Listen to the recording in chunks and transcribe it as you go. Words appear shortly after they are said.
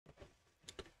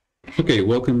Okay,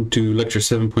 welcome to lecture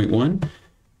 7.1.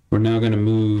 We're now going to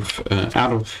move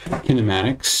out of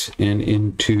kinematics and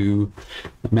into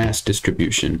mass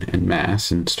distribution and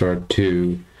mass, and start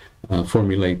to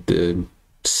formulate the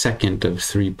second of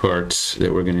three parts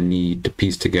that we're going to need to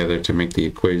piece together to make the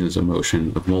equations of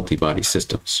motion of multi-body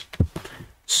systems.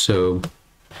 So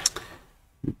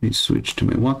let me switch to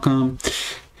my Wacom.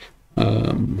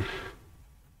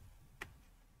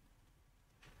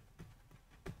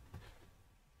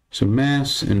 So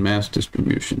mass and mass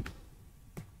distribution.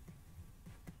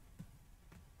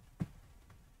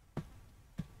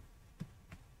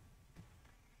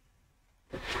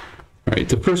 All right,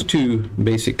 the first two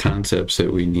basic concepts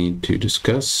that we need to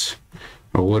discuss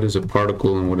are what is a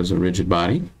particle and what is a rigid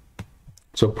body.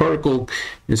 So a particle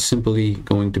is simply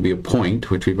going to be a point,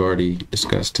 which we've already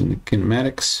discussed in the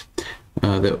kinematics,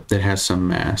 that has some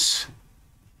mass.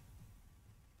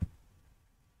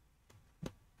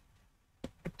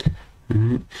 All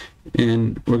right.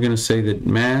 And we're going to say that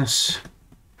mass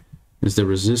is the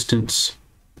resistance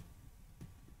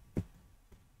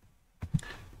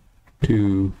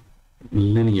to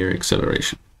linear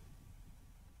acceleration.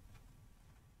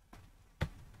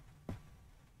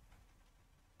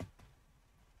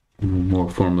 And we'll more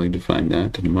formally define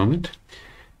that in a moment.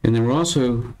 And then we're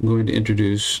also going to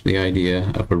introduce the idea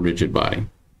of a rigid body.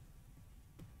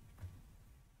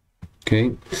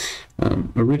 Okay, a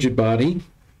rigid body.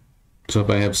 So if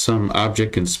I have some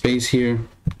object in space here,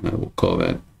 I will call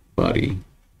that body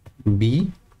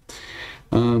B.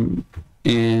 And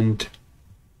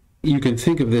you can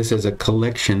think of this as a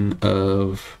collection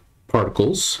of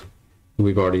particles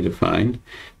we've already defined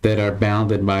that are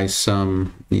bounded by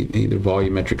some either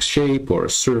volumetric shape or a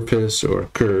surface or a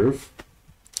curve.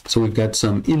 So we've got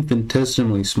some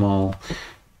infinitesimally small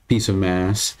piece of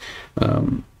mass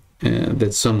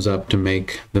that sums up to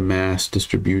make the mass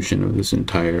distribution of this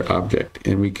entire object.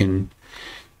 And we can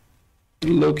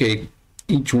locate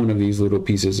each one of these little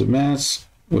pieces of mass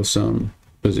with some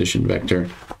position vector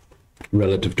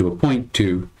relative to a point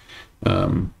to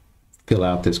fill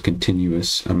out this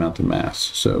continuous amount of mass.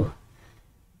 So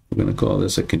we're going to call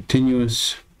this a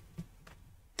continuous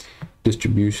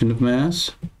distribution of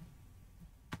mass.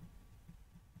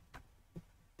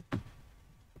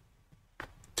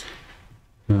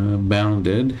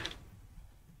 Bounded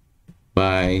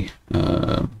by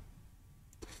a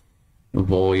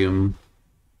volume,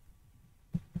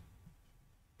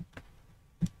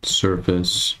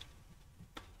 surface,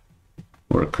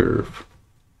 or a curve.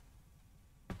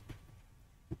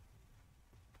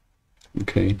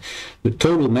 Okay, the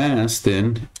total mass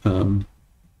then, in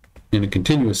a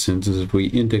continuous sense, is if we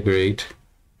integrate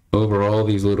over all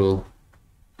these little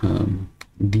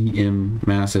dm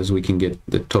masses, we can get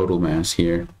the total mass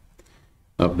here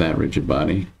of that rigid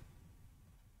body.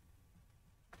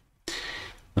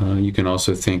 You can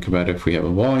also think about if we have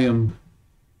a volume,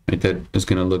 right, that is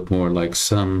going to look more like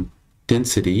some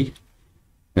density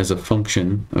as a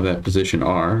function of that position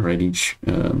r, right? Each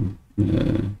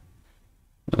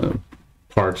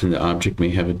part in the object may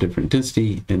have a different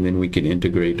density, and then we can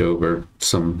integrate over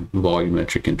some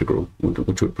volumetric integral,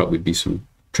 which would probably be some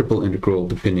triple integral,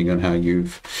 depending on how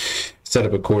you've set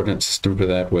up a coordinate system for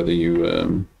that, whether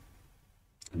you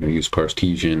use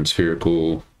Cartesian,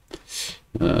 spherical,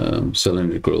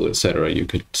 cylindrical, etc. You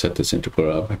could set this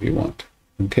integral up if you want.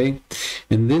 Okay,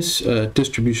 and this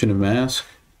distribution of mass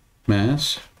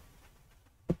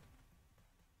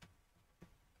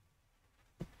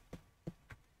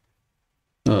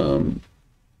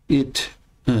it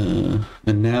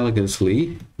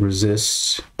analogously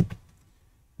resists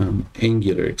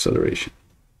angular acceleration.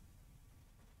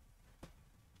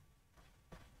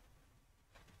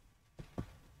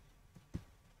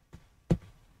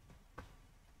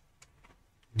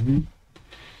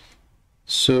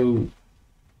 So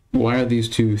why are these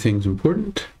two things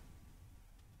important?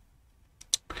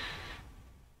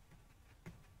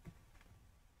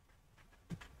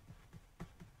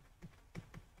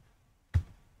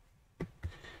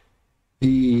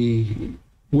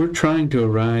 We're trying to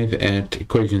arrive at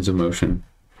equations of motion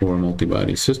for a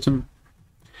multi-body system.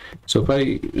 So if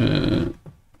I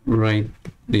write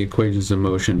the equations of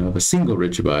motion of a single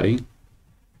rigid body,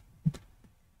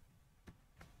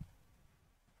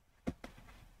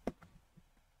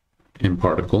 and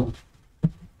particle,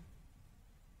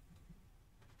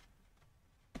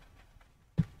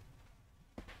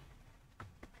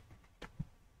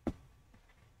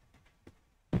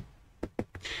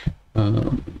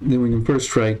 then we can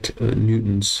first write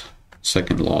Newton's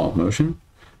second law of motion,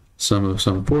 sum of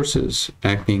some forces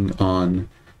acting on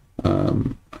a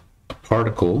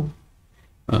particle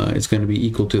it's going to be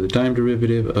equal to the time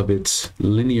derivative of its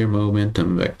linear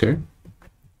momentum vector.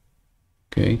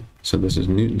 Okay, so this is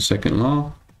Newton's second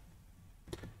law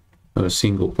of a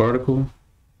single particle.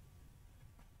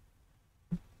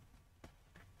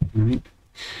 All right.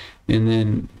 And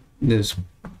then this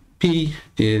P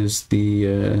is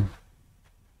the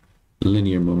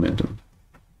linear momentum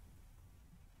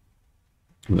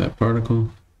of that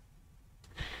particle.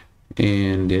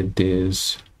 And it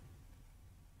is,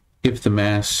 if the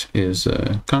mass is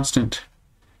constant,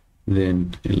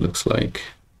 then it looks like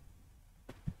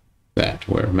that,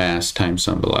 where mass times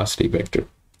some velocity vector.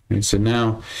 And so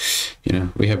now,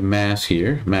 we have mass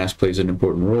here. Mass plays an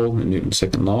important role in Newton's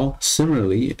second law.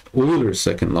 Similarly, Euler's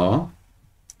second law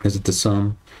is that the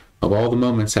sum of all the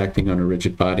moments acting on a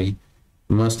rigid body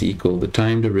must equal the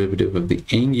time derivative of the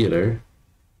angular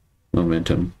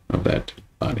momentum of that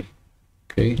body.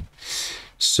 Okay,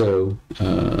 so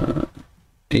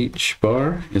h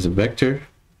bar is a vector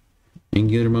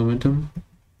angular momentum.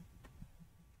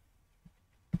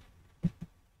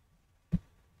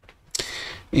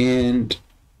 And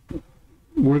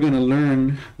we're going to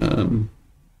learn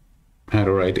how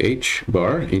to write h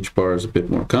bar. H bar is a bit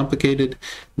more complicated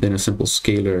than a simple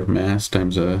scalar mass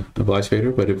times a velocity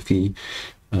vector, but if the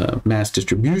mass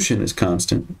distribution is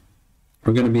constant,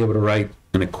 we're going to be able to write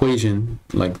an equation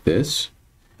like this.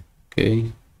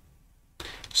 Okay,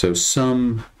 so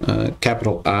some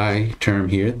capital I term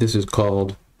here, this is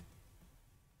called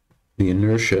the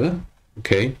inertia.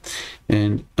 Okay,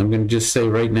 and I'm going to just say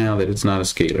right now that it's not a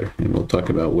scalar, and we'll talk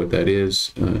about what that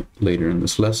is later in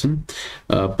this lesson.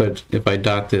 But if I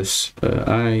dot this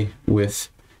I with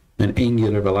an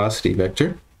angular velocity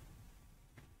vector,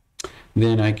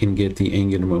 then I can get the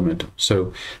angular momentum.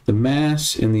 So the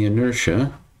mass and the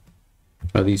inertia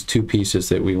are these two pieces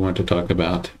that we want to talk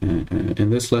about in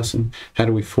this lesson. How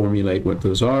do we formulate what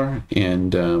those are?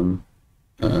 And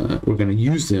we're going to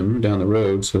use them down the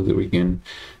road so that we can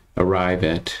arrive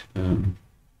at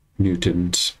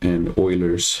Newton's and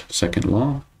Euler's second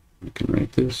law. I can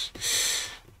write this.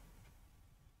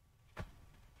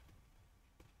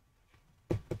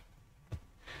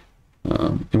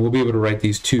 And we'll be able to write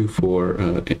these two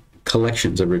for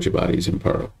collections of rigid bodies and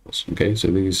particles. Okay, so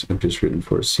these I've just written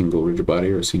for a single rigid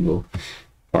body or a single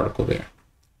particle there.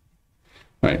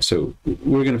 All right, so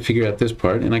we're going to figure out this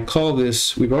part, and I call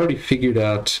this, we've already figured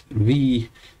out V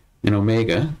and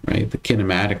omega, right, the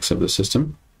kinematics of the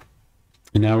system.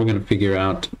 And now we're going to figure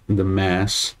out the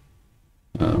mass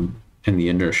and the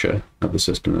inertia of the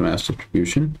system, the mass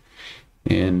distribution.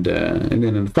 And then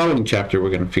in the following chapter, we're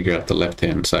going to figure out the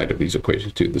left-hand side of these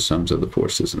equations too, the sums of the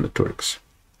forces and the torques.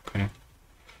 Okay.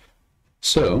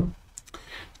 So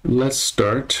let's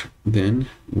start then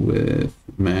with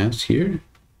mass here.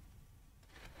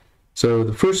 So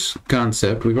the first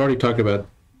concept, we've already talked about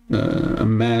a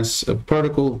mass of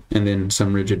particle and then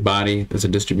some rigid body as a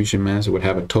distribution mass. It would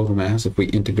have a total mass if we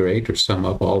integrate or sum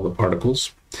up all the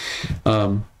particles.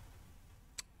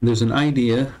 There's an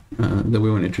idea that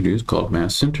we want to introduce called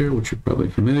mass center, which you're probably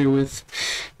familiar with.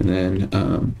 And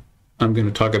then I'm going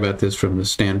to talk about this from the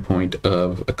standpoint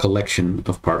of a collection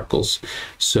of particles.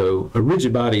 So a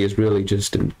rigid body is really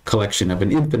just a collection of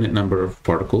an infinite number of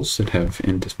particles that have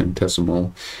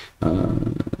infinitesimal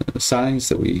size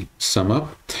that we sum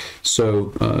up.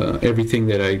 So everything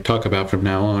that I talk about from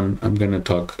now on, I'm going to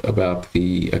talk about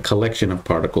a collection of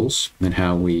particles and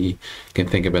how we can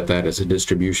think about that as a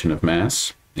distribution of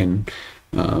mass. And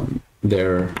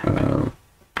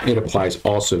it applies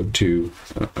also to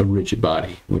a rigid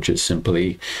body, which is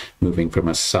simply moving from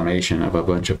a summation of a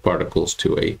bunch of particles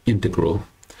to a integral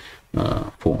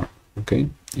form. Okay,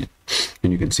 yeah.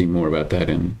 And you can see more about that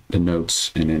in the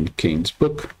notes and in Kane's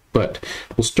book. But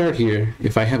we'll start here.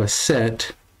 If I have a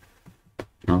set,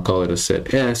 I'll call it a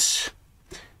set S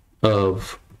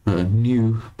of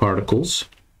new particles.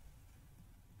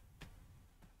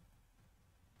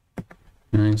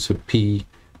 All right, so P1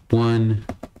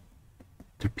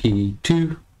 to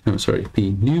P2,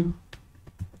 P new.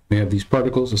 We have these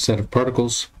particles, a set of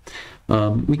particles.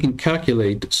 We can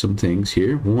calculate some things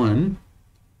here. One,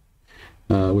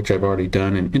 which I've already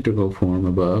done in integral form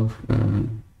above.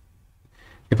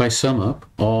 If I sum up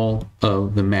all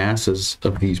of the masses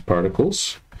of these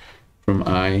particles from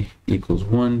I equals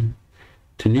 1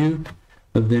 to nu,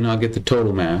 then I'll get the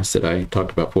total mass that I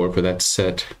talked about for that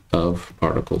set of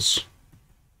particles.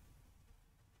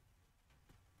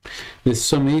 This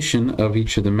summation of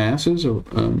each of the masses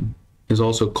is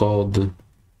also called the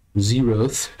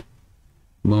zeroth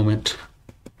moment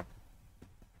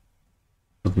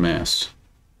of mass.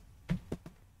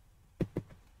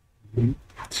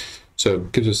 So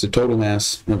it gives us the total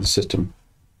mass of the system.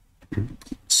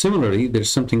 Similarly,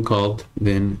 there's something called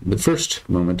then the first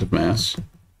moment of mass.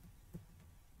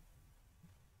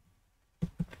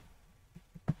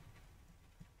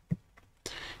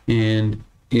 And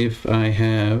if I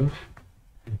have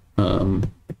a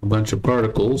bunch of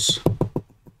particles,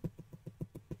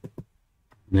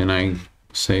 then I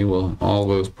say, well, all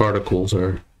those particles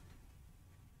are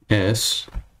S,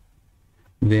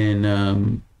 then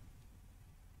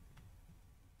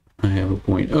I have a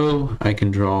point O. I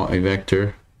can draw a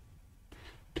vector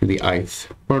to the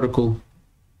ith particle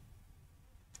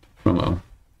from O,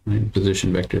 right?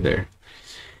 Position vector there.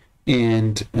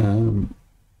 And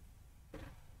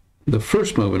the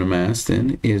first moment of mass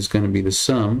then is going to be the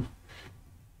sum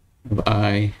of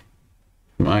I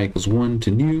from I equals 1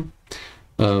 to nu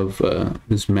of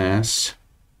this mass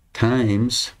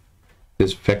times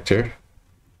this vector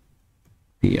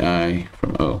pi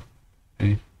from O.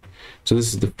 Okay? So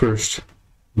this is the first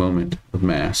moment of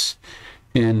mass,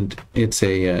 and it's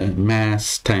a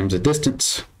mass times a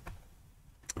distance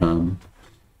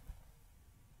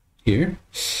here.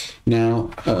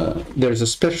 Now there's a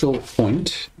special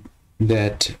point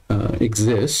that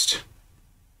exists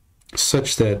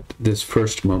such that this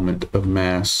first moment of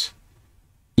mass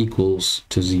equals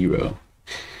to 0.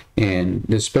 And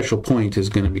this special point is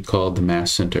going to be called the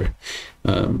mass center.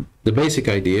 The basic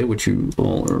idea, which you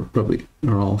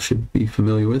all should be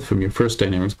familiar with from your first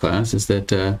dynamics class, is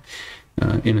that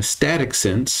in a static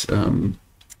sense,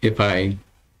 if I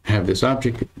have this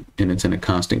object and it's in a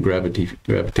constant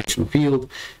gravitational field,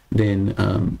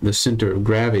 then the center of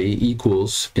gravity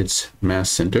equals its mass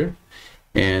center.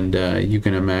 And you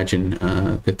can imagine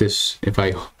that this, if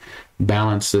I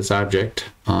balance this object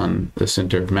on the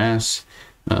center of mass,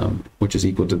 which is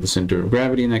equal to the center of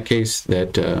gravity in that case,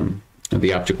 that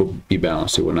the object will be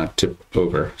balanced. It will not tip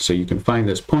over. So you can find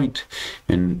this point,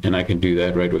 and I can do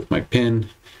that right with my pen.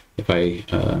 If I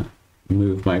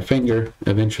move my finger,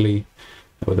 eventually,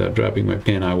 without dropping my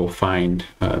pen, I will find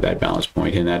that balance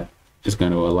point, and that is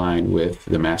going to align with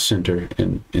the mass center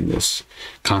in this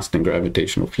constant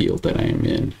gravitational field that I am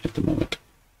in at the moment.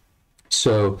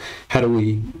 So how do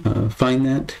we find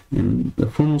that in the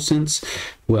formal sense?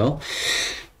 Well,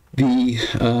 the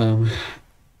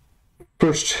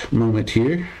first moment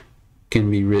here can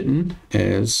be written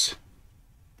as,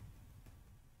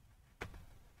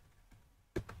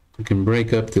 I can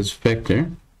break up this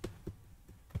vector,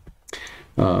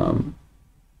 and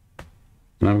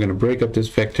I'm going to break up this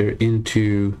vector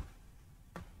into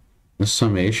a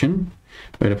summation.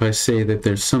 Right? If I say that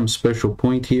there's some special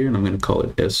point here, and I'm going to call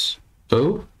it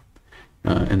SO,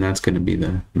 and that's going to be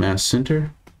the mass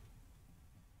center.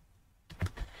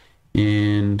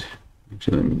 And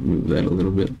actually, let me move that a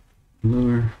little bit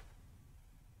lower.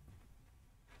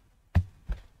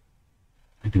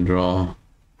 I can draw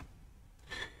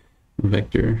a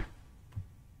vector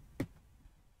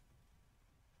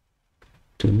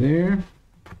to there,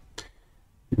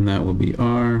 and that will be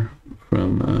R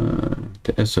from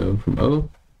to SO from O.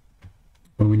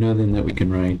 Well, we know then that we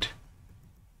can write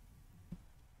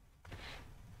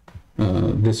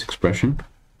this expression.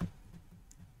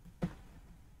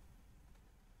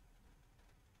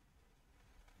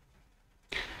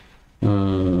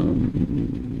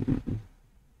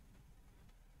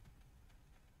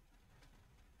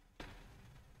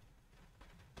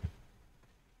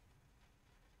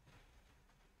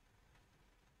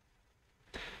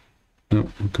 Oh,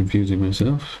 I'm confusing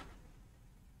myself.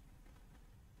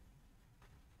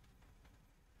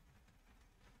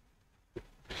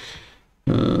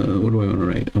 What do I want to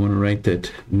write? I want to write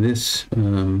that this,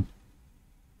 we're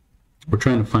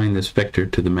trying to find this vector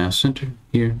to the mass center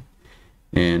here,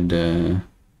 and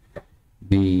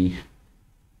the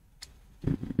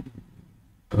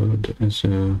O to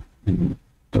SO and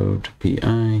O to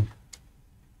PI.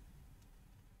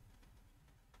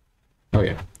 Oh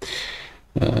yeah.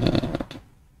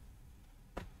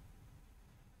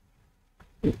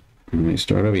 Let me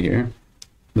start over here.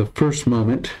 The first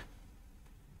moment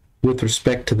with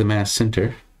respect to the mass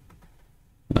center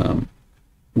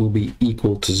will be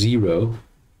equal to 0.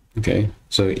 Okay,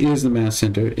 so it is the mass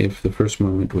center if the first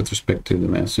moment with respect to the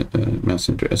mass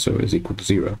center SO is equal to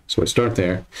 0. So I start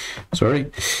there,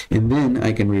 sorry, and then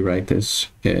I can rewrite this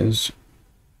as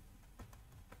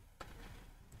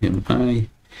MI,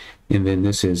 and then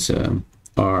this is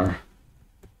R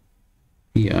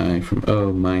PI from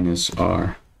O minus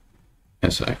R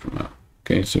SI from O.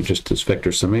 Okay, so just this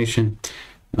vector summation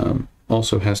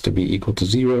also has to be equal to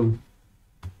 0,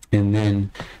 and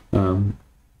then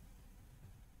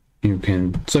you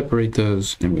can separate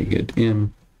those, and we get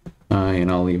M I,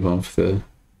 and I'll leave off the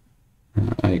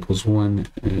I equals 1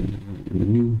 in the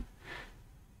new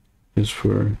just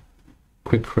for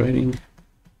quick writing,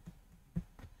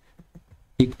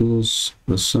 equals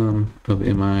the sum of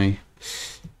mi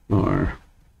r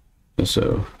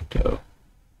so tau,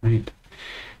 right?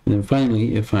 And then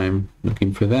finally, if I'm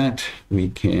looking for that, we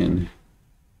can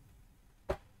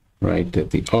write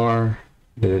that the r,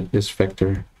 this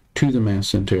vector to the mass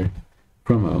center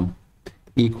from O,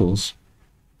 equals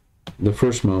the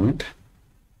first moment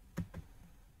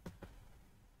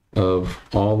of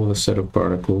all of the set of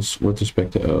particles with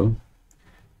respect to O,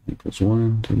 equals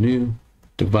 1 to nu,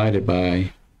 divided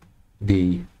by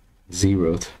the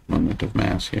 0th moment of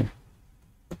mass here,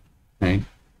 right?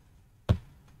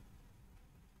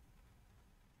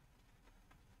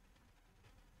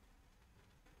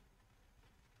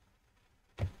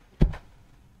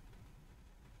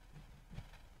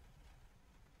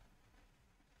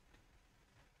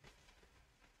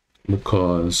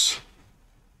 Because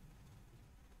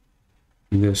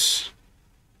this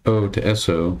O to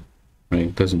SO,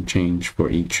 right, doesn't change for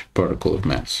each particle of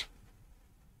mass.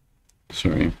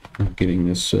 Sorry, I'm getting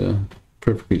this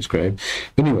perfectly described.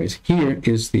 But anyways, here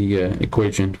is the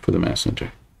equation for the mass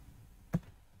center.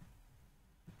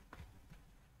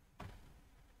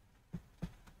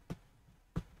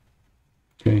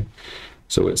 Okay,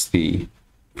 so it's the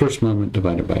first moment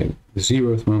divided by the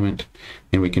 0th moment,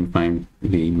 and we can find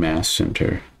the mass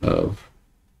center of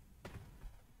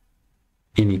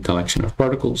any collection of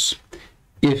particles.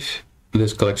 If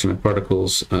this collection of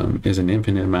particles is an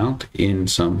infinite amount in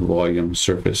some volume,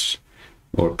 surface,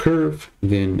 or curve,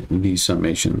 then these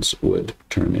summations would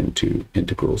turn into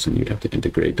integrals, and you'd have to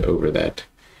integrate over that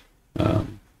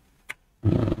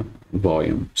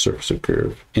volume, surface, or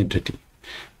curve entity.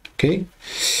 Okay?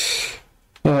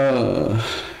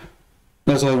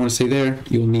 That's all I want to say there.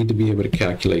 You'll need to be able to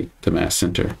calculate the mass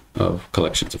center of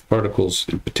collections of particles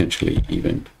and potentially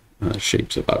even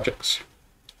shapes of objects.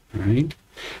 All right.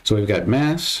 So we've got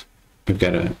mass, we've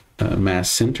got a mass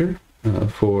center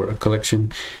for a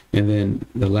collection, and then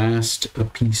the last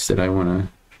piece that I want to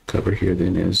cover here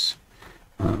then is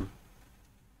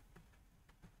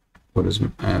what is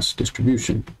mass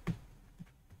distribution.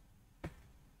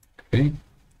 Okay.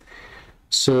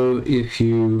 So if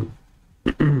you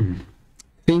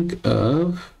think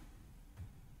of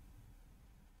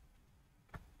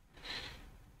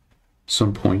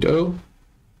some point O,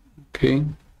 okay,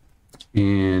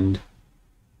 and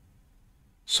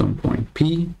some point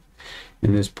P,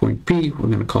 and this point P, we're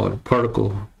going to call it a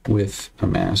particle with a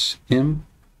mass m,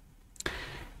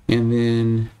 and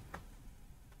then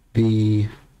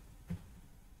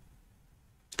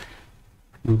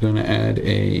I'm going to add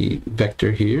a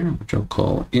vector here, which I'll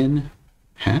call n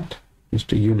hat,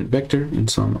 just a unit vector in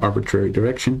some arbitrary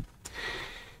direction.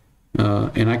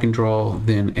 And I can draw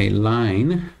then a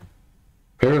line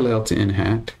parallel to n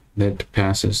hat that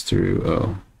passes through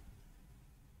O.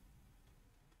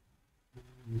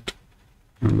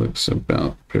 It looks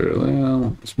about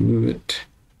parallel. Let's move it.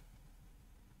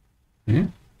 Yeah.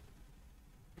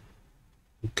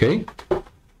 Okay.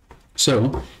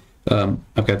 So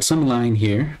I've got some line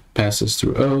here, passes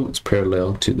through O, it's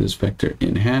parallel to this vector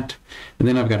n hat, and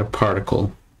then I've got a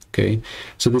particle. Okay,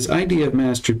 so this idea of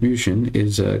mass distribution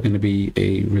is going to be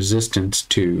a resistance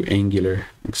to angular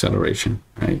acceleration,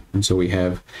 right? And so we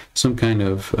have some kind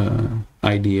of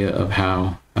idea of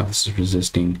how this is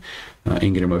resisting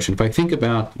angular motion. If I think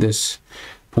about this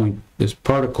point, this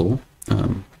particle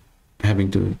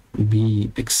having to be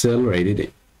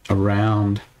accelerated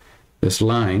around this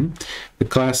line, the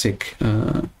classic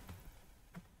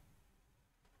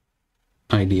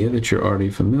idea that you're already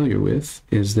familiar with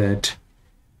is that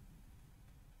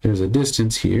there's a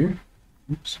distance here.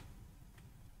 Oops.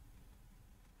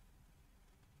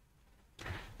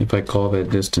 If I call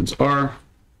that distance r,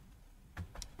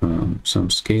 some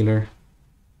scalar,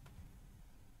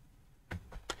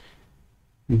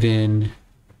 then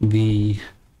the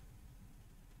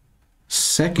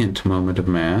second moment of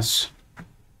mass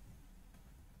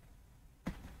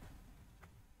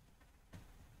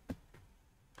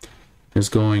is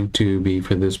going to be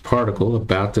for this particle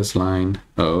about this line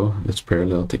O that's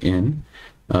parallel to n,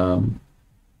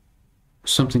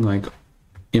 something like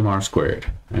mr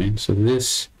squared, right? So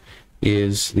this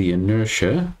is the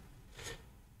inertia,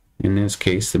 in this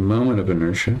case the moment of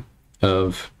inertia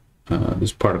of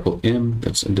this particle m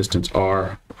that's a distance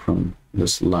r from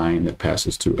this line that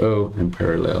passes through O and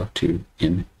parallel to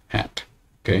n hat.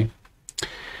 Okay,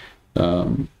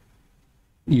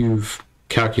 you've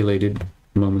calculated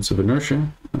moments of inertia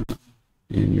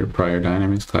in your prior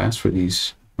dynamics class for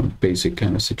these basic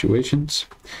kind of situations,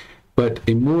 but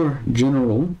a more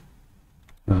general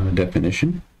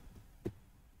definition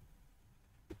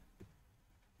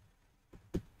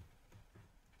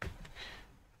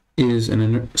is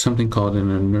something called an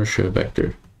inertia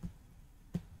vector.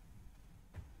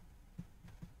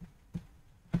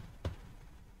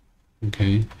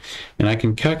 Okay, and I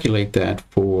can calculate that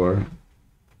for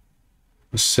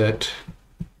a set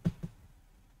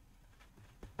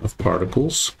of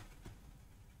particles.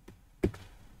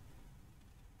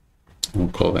 We'll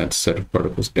call that set of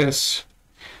particles S,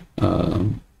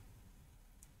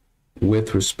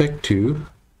 with respect to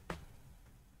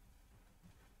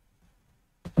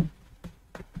a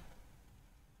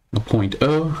point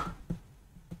O,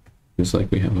 just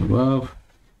like we have above,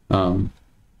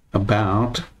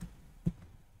 about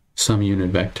some unit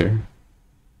vector,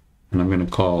 and I'm going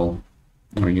to call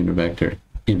our unit vector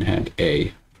in hat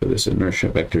A for this inertia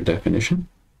vector definition.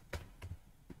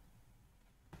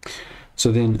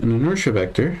 So then an inertia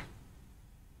vector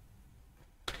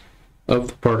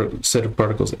of the set of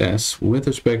particles S with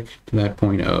respect to that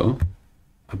point O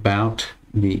about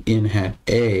the in hat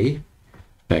A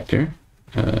vector,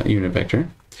 unit vector,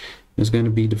 is going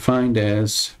to be defined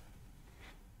as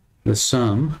the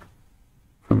sum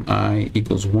from I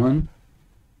equals 1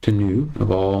 to nu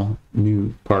of all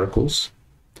nu particles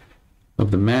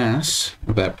of the mass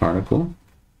of that particle,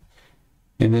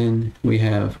 and then we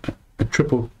have a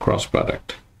triple cross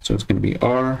product. So it's going to be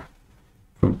R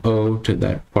from O to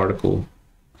that particle,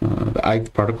 the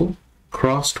ith particle,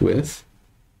 crossed with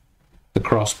the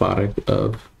cross product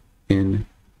of in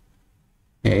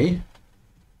A,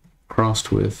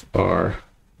 crossed with R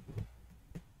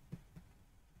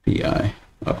pi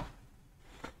O.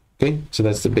 Okay, so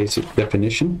that's the basic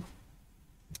definition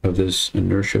of this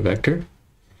inertia vector.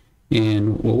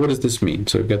 And well, what does this mean?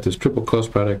 So we've got this triple cross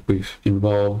product, we've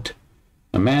involved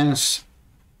a mass,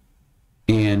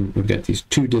 and we've got these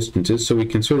two distances, so we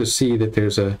can sort of see that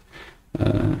there's an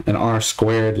r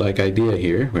squared like idea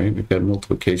here, right? We've got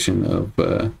multiplication of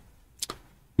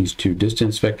these two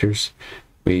distance vectors.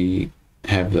 We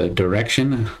have the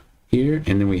direction here,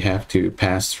 and then we have to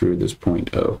pass through this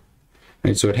point O.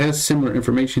 Right, so it has similar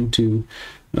information to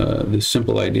this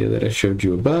simple idea that I showed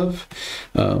you above,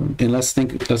 and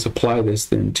let's apply this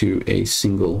then to a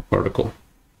single particle.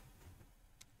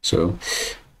 So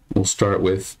we'll start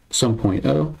with some point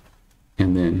O,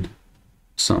 and then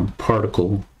some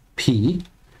particle P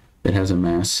that has a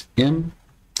mass m,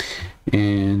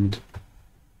 and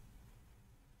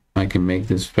I can make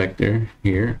this vector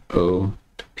here O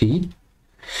to P.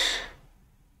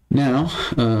 Now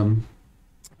I'm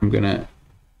going to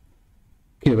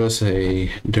give us a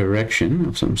direction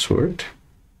of some sort.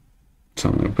 So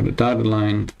I'm going to put a dotted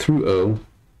line through O,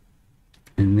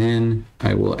 and then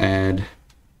I will add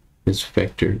this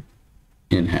vector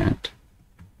in hat.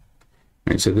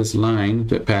 All right, so this line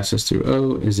that passes through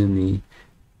O is in the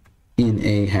in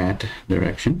A hat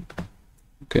direction.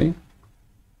 Okay.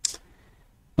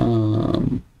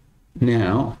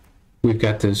 Now we've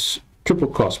got this triple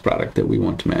cross product that we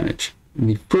want to manage. And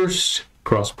the first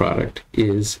cross product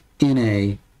is in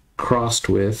A crossed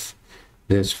with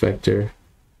this vector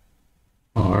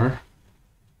R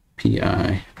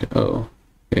pi to O.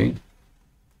 Okay.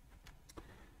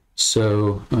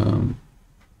 So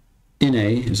in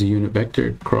A is a unit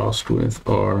vector crossed with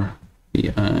R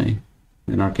pi,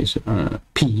 in our case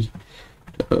P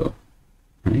to O,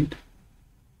 right?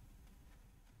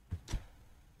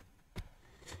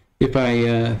 If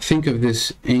I think of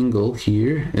this angle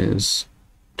here as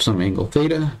some angle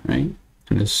theta, right?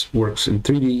 And this works in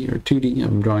 3D or 2D.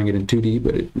 I'm drawing it in 2D,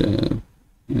 but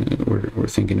we're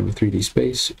thinking of a 3D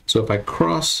space. So if I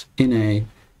cross in A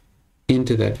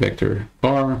into that vector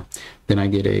R, then I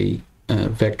get a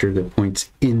vector that points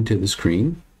into the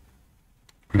screen,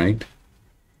 right?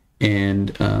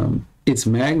 And its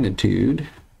magnitude,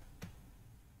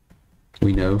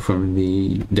 we know from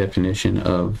the definition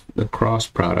of the cross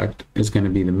product, is going to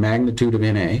be the magnitude of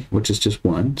NA, which is just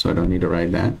 1, so I don't need to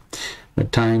write that,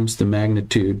 but times the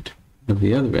magnitude of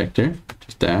the other vector,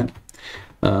 just that,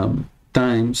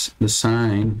 times the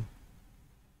sine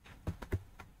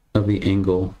of the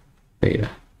angle theta,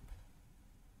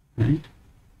 right?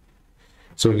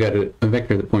 So we've got a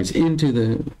vector that points into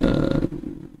the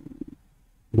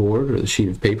board or the sheet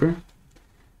of paper,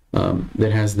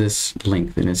 that has this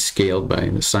length and is scaled by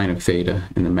the sine of theta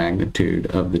and the magnitude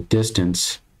of the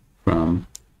distance from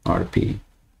R to P.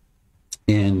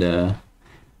 And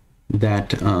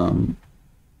that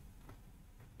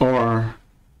R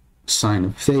sine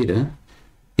of theta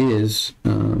is,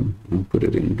 I'll put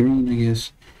it in green, I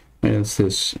guess, right, that's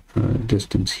this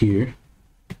distance here.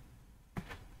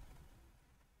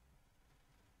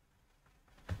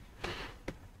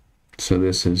 So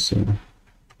this is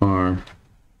R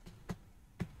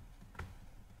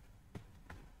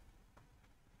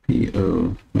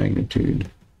PO magnitude magnitude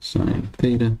sine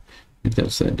theta, if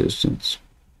that's that distance.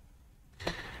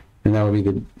 And that would be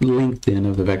the length then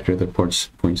of the vector that points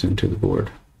into the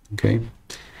board. Okay.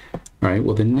 All right.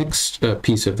 Well, the next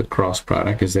piece of the cross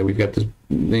product is that we've got this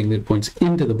thing that points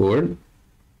into the board,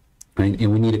 right?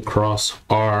 And we need to cross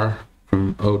R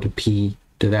from O to P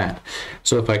to that.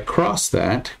 So if I cross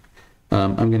that,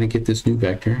 I'm going to get this new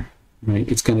vector, right?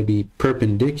 It's going to be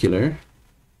perpendicular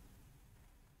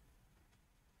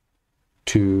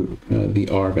to the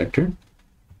R vector.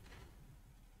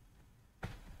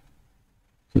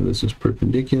 So this is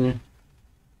perpendicular.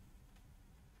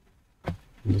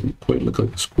 It doesn't quite look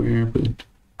like a square, but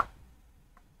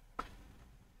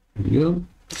there we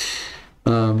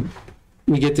go.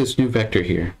 We get this new vector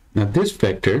here. Now this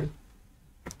vector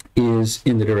is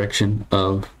in the direction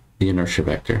of the inertia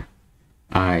vector,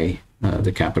 I,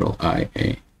 the capital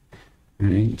IA. All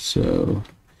right, so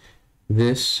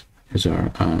this is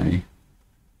our I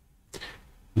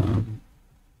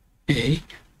A.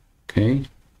 Okay,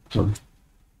 so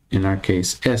in our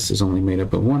case, S is only made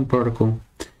up of one particle,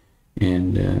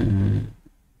 and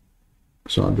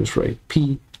so I'll just write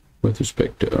P with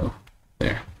respect to O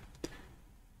there.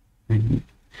 And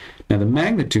now the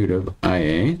magnitude of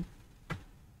IA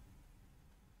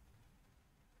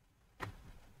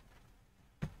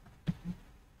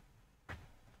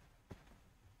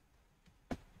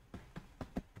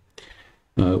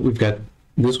we've got,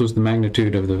 this was the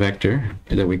magnitude of the vector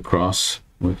that we cross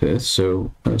with this.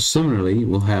 So similarly,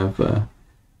 we'll have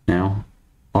now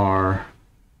R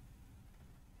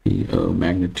PO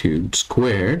magnitude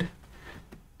squared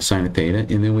sine of theta,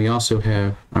 and then we also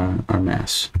have our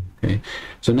mass. Okay,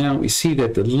 so now we see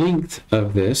that the length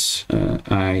of this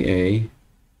IA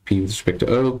P with respect to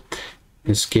O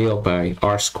is scaled by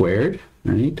R squared,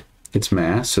 right? Its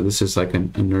mass. So this is like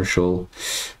an inertial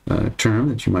term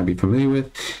that you might be familiar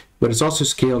with, but it's also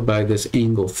scaled by this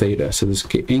angle theta. So this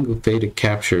angle theta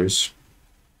captures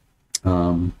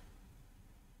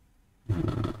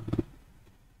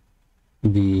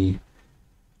the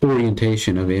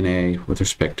orientation of NA with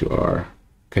respect to R.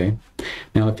 Okay.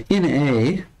 Now if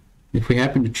NA, if we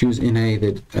happen to choose NA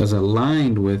that is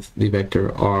aligned with the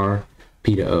vector R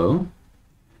P to O,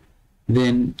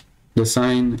 then the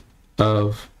sign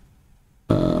of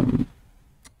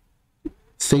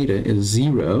theta is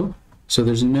 0, so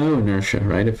there's no inertia,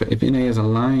 right? If NA is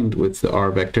aligned with the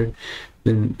R vector,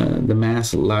 then the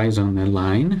mass lies on that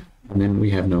line, and then we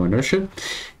have no inertia.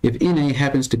 If NA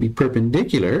happens to be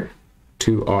perpendicular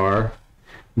to R,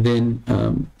 then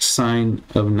sine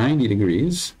of 90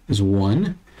 degrees is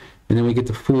 1, and then we get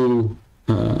the full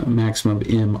maximum of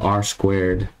m R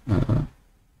squared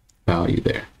value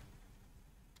there.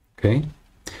 Okay?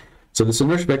 So this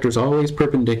inertia vector is always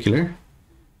perpendicular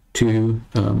to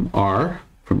R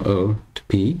from O to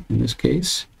P in this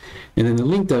case. And then the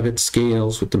length of it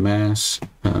scales with the mass,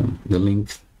 the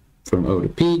length from O to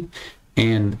P,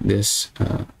 and this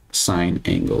sine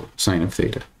angle, sine of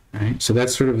theta. Right? So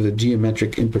that's sort of the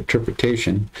geometric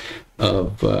interpretation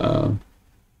of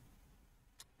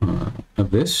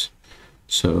this.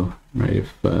 So, right,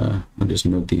 if I'll just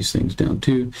note these things down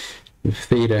too. If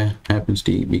theta happens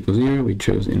to equal 0, we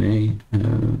chose NA,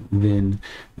 then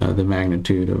the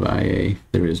magnitude of IA,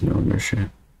 there is no inertia.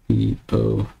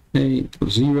 POA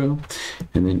equals 0.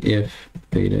 And then if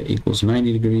theta equals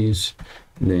 90 degrees,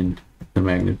 then the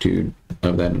magnitude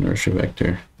of that inertia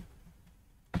vector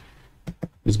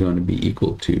is going to be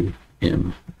equal to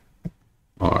m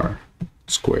R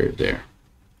squared there.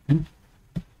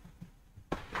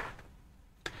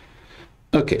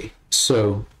 Okay,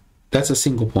 so that's a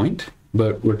single point,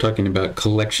 but we're talking about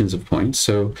collections of points.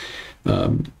 So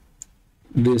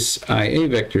this IA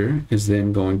vector is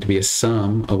then going to be a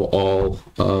sum of all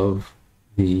of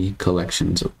the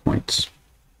collections of points.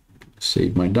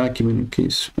 Save my document in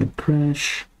case I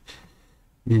crash.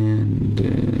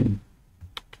 And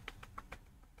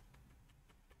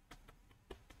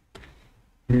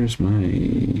here's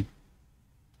my...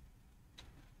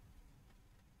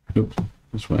 Oops,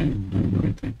 that's why I'm doing the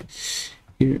right thing.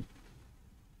 Here.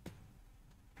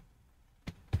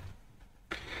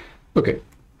 Okay,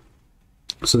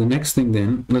 so the next thing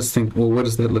then, let's think, well, what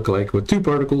does that look like with two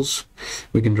particles?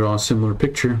 We can draw a similar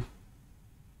picture.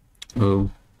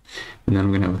 Oh, and then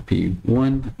I'm going to have a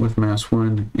P1 with mass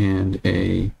 1 and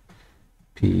a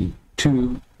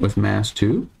P2 with mass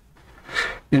 2.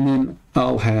 And then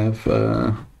I'll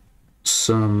have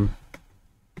some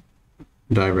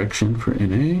direction for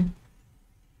NA.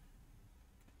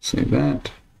 Say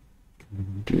that.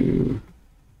 Do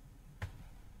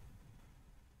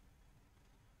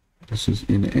this is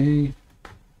NA.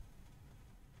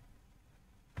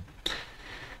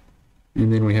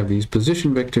 And then we have these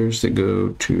position vectors that go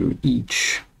to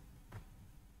each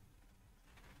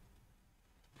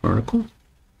particle.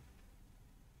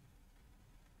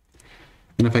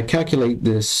 And if I calculate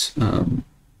this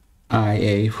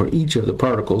IA for each of the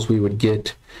particles, we would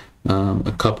get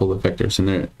a couple of vectors,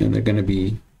 and they're going to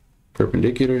be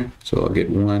perpendicular. So I'll get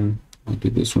one. I'll do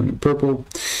this one in purple,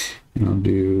 and I'll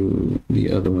do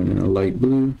the other one in a light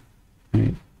blue.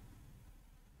 Right?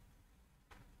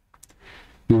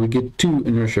 We would get two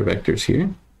inertia vectors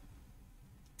here,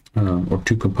 or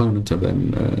two components of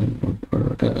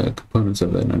that, components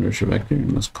of that inertia vector.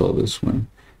 And let's call this one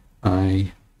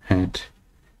I hat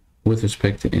with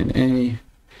respect to NA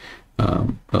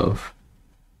of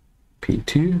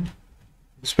P2 with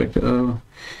respect to O,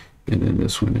 and then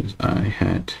this one is I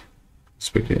hat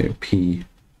with respect to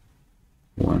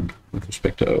P1 with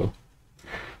respect to O.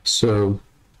 So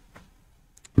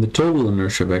the total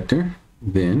inertia vector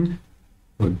then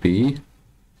would be,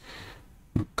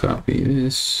 I'll copy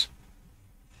this,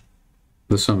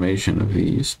 the summation of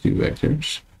these two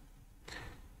vectors,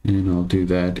 and I'll do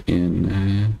that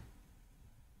in,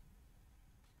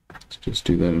 let's just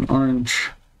do that in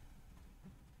orange.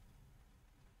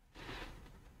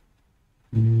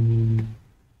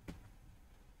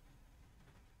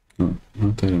 Oh,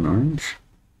 not that in orange.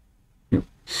 Yep.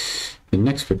 The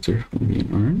next vector will be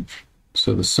in orange.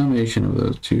 So the summation of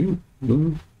those two,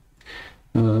 boom,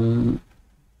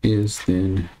 is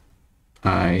then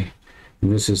I,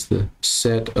 and this is the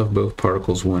set of both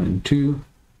particles 1 and 2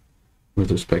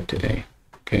 with respect to A.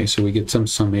 Okay, so we get some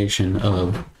summation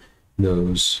of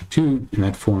those two, and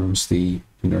that forms the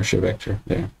inertia vector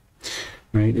there.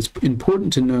 Right? It's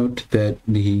important to note that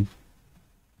the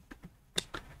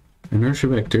inertia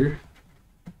vector,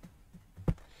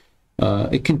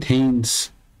 it contains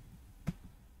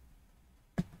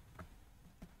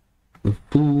the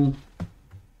full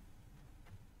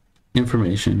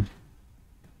information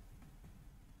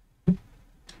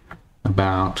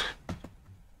about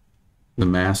the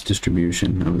mass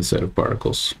distribution of the set of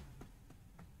particles.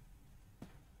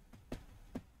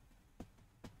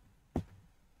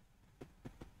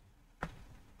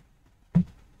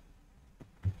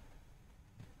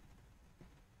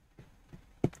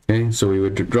 Okay, so we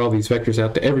would draw these vectors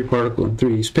out to every particle in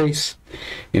 3D space,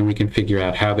 and we can figure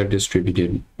out how they're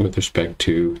distributed with respect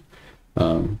to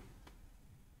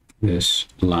this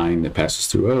line that passes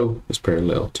through O is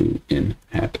parallel to N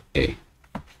hat A.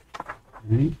 All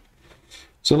right.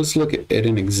 So let's look at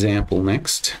an example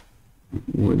next.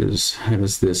 How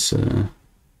does this,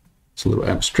 it's a little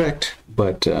abstract,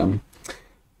 but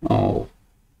I'll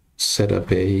set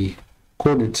up a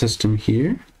coordinate system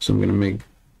here. So I'm going to make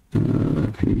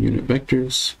a few unit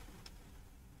vectors,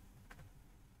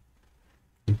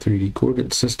 a 3D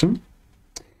coordinate system,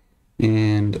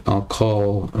 and I'll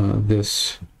call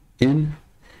this N,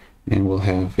 and we'll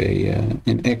have a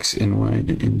an X, and Y,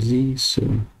 and Z.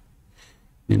 So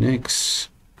in X,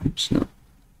 oops, no,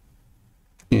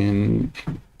 in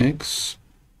X,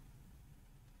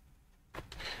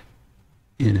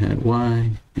 in hat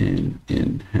Y, and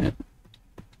in hat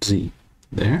Z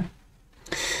there.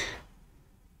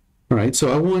 All right,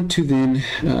 so I want to then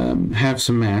have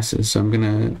some masses. So I'm going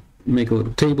to make a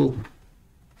little table.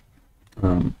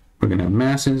 We're going to have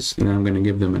masses, and then I'm going to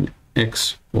give them an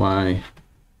X, Y,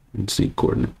 and Z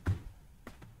coordinate.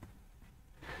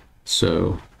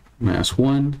 So mass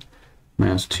 1,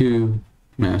 mass 2,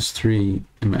 mass 3,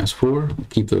 and mass 4. We'll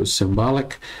keep those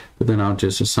symbolic, but then I'll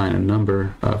just assign a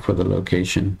number for the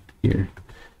location here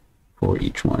for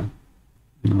each one.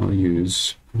 And I'll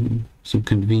use some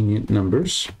convenient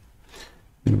numbers.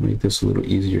 I'm going to make this a little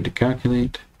easier to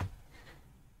calculate.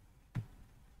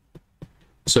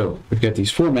 So we've got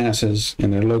these 4 masses,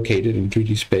 and they're located in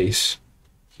 3D space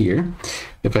here.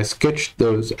 If I sketch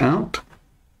those out,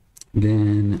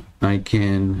 then I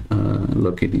can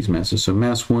locate these masses. So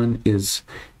mass 1 is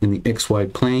in the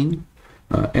XY plane,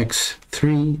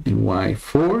 X3 and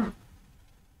Y4.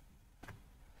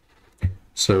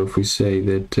 So if we say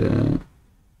that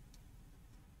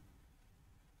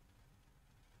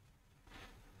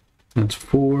that's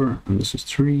 4, and this is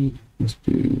 3, let's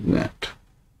do that.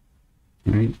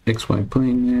 All right, XY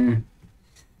plane there,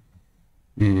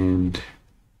 and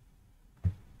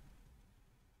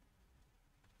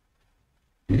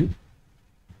yeah.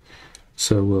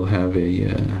 So we'll have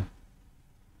a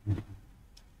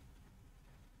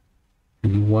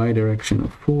in the Y direction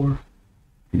of 4,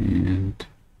 and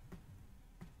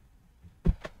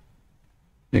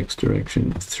X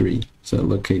direction of 3. So that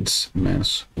locates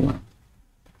mass 1.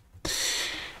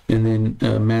 And then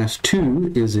mass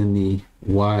 2 is in the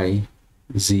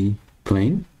YZ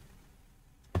plane.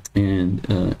 and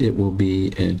it will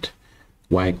be at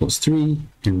y equals 3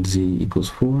 and z equals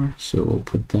 4. So we'll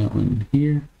put that one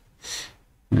here.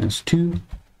 Mass 2.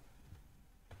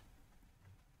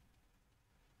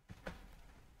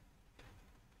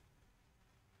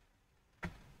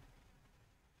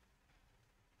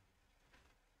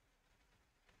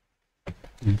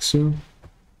 Like so.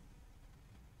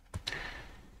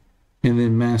 And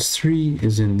then mass 3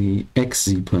 is in the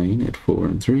xz plane at 4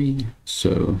 and 3.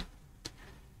 So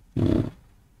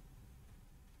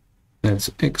that's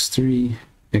x3,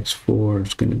 x4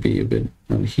 is going to be a bit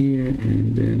out here,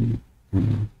 and then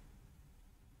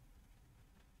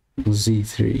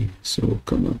z3. So we'll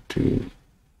come up to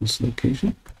this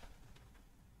location.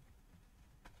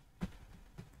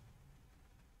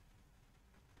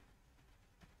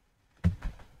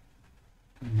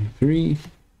 Z3.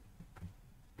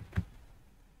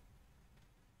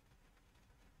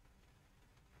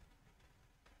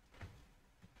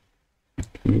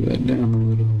 Move that down a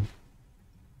little.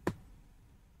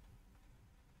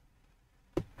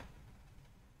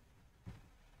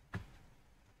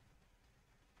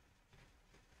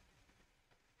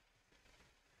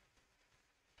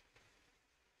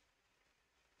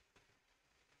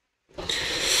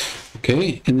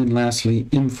 Okay, and then lastly,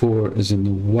 M4 is in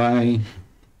the Y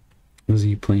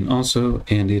Z plane also,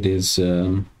 and it is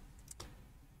 4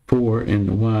 in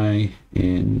the Y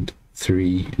and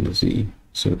 3 in the Z.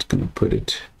 So it's going to put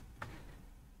it.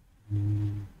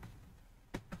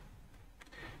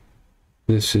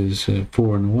 This is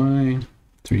 4 in the Y,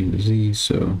 3 in the Z,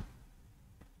 so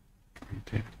right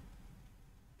there.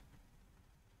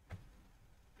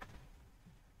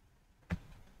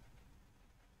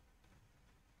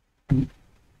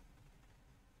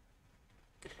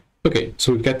 Okay,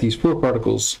 so we've got these 4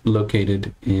 particles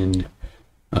located in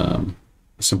a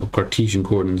simple Cartesian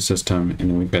coordinate system, and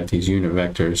then we've got these unit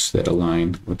vectors that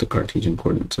align with the Cartesian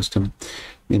coordinate system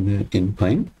in the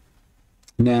plane.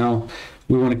 Now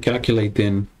we want to calculate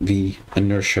then the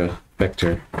inertia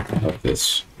vector of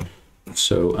this.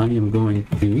 So I am going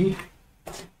to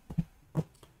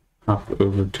hop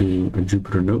over to a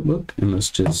Jupyter notebook, and let's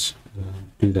just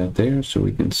do that there so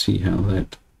we can see how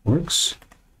that works.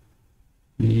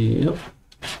 Yep,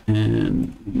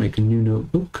 and make a new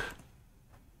notebook.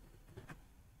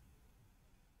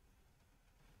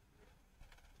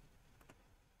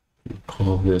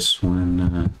 Call this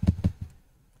one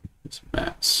this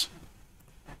mass.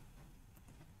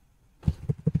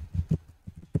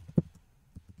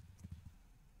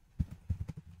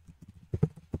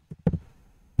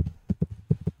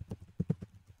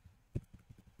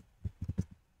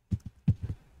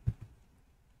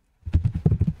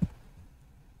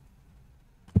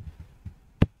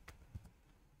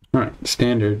 All right,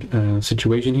 standard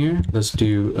situation here. Let's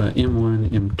do M1,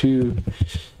 M2,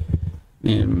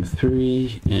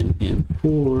 M3, and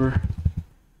M4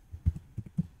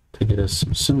 to get us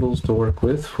some symbols to work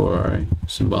with for our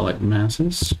symbolic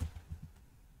masses.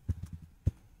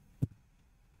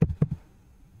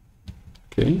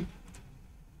 Okay.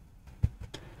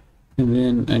 And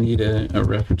then I need a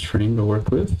reference frame to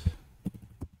work with.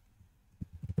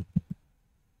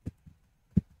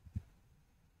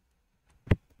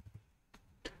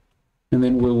 And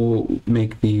then we'll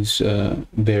make these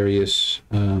various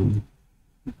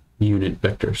unit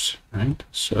vectors, right?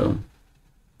 So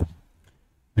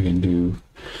I can do,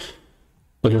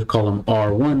 we'll just call them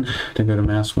R1 to go to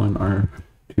mass 1,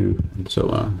 R2, and so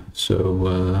on.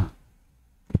 So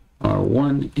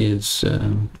R1 is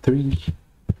 3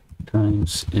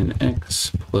 times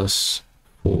nx plus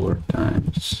 4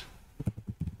 times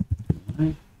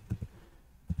y.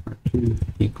 R2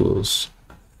 equals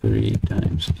 3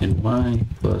 times ny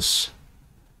plus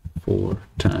 4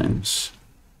 times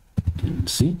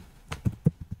nc.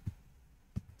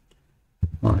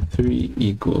 R3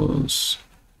 equals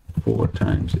 4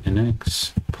 times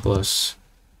nx plus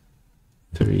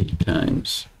 3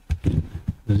 times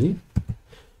nz.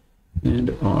 And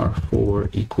R4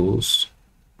 equals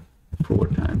 4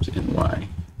 times ny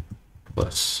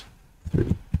plus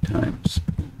 3 times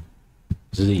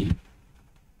z.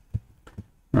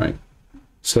 All right.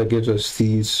 So that gives us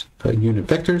these unit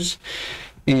vectors,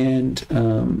 and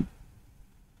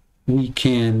we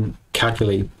can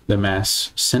calculate the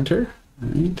mass center,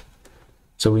 right?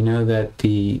 So we know that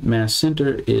the mass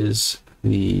center is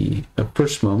the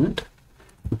first moment,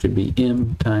 which would be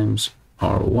m times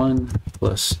r1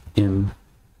 plus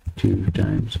m2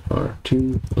 times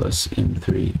r2 plus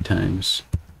m3 times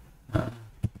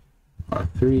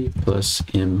r3 plus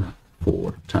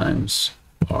m4 times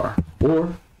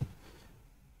r4.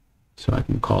 So I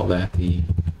can call that the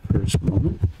first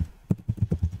moment.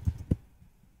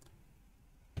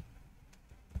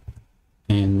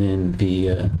 and then the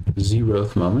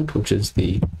 0th moment, which is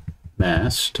the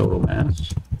mass, total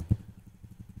mass,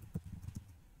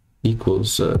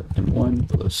 equals m1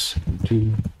 plus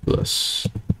m2 plus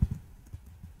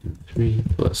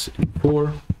m3 plus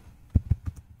m4.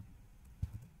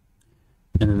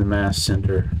 And then the mass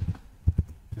center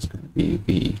is going to be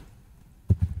the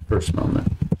first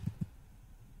moment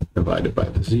divided by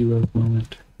the 0th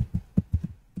moment.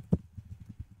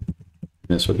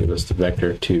 This will give us the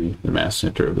vector to the mass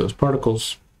center of those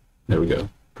particles. There we go.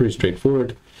 Pretty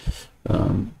straightforward.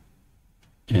 And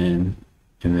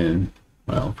then,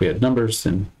 well, if we had numbers,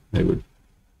 then they would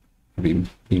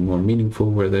be more meaningful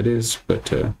where that is,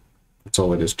 but that's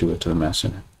all it is to it, to the mass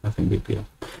center. Nothing big deal.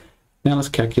 Now let's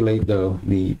calculate, though,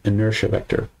 the inertia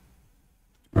vector.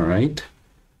 All right.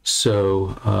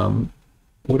 So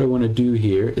what I want to do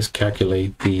here is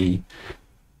calculate the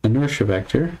inertia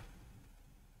vector.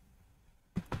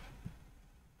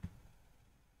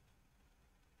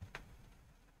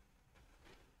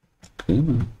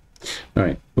 All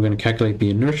right, we're going to calculate the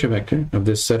inertia vector of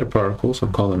this set of particles. I'll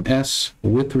call them S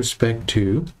with respect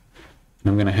to, and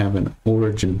I'm going to have an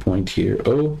origin point here,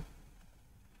 O.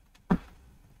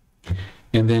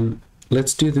 And then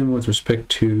let's do them with respect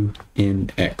to in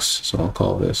X. So I'll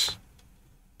call this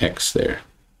X there.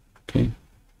 Okay.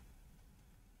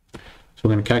 So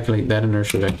we're going to calculate that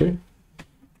inertia vector.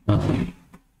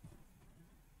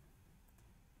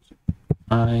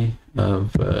 I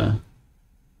of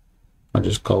I'll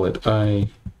just call it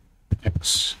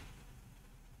Ix.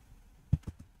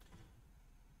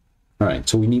 All right,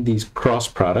 so we need these cross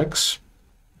products.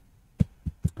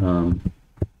 We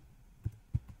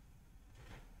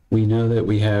know that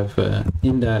we have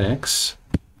in dot x.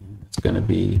 It's going to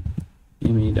be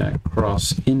me dot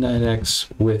cross in dot x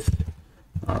with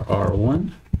our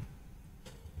R1.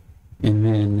 And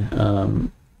then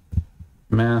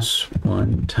mass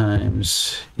 1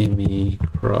 times me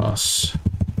cross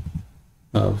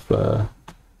of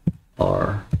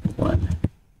R1,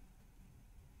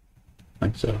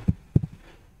 like so. All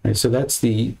right, so that's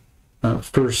the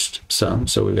first sum.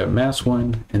 So we've got mass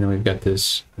 1, and then we've got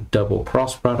this double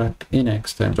cross product in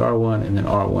x times R1, and then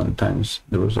R1 times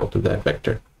the result of that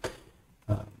vector.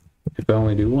 If I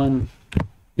only do 1,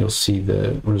 you'll see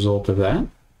the result of that.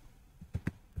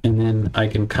 And then I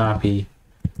can copy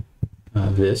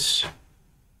this.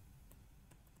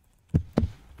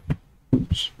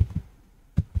 Oops.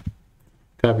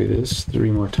 Copy this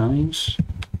 3 more times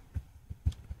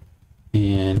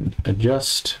and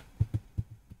adjust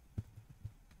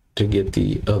to get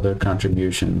the other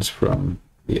contributions from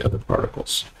the other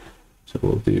particles. So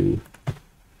we'll do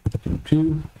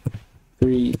M2,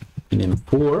 3, and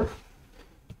M4,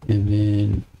 and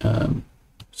then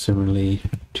similarly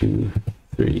 2,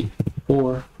 3,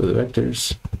 4 for the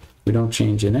vectors. We don't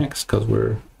change in X because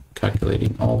we're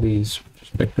calculating all these with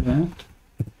respect to that.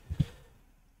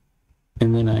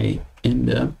 And then I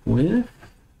end up with,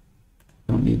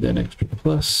 don't need that extra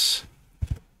plus,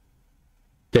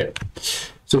 there.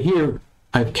 So here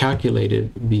I've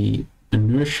calculated the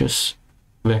inertia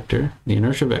vector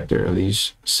of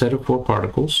these set of 4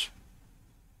 particles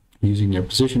using their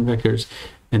position vectors,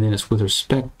 and then it's with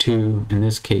respect to, in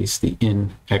this case, the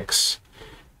nx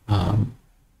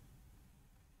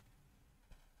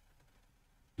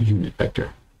unit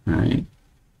vector. All right.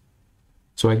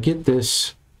 So I get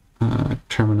this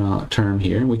term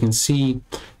here. We can see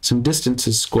some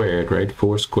distances squared, right?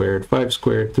 4 squared, 5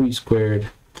 squared, 3 squared.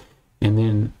 And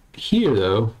then here,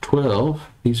 though, 12,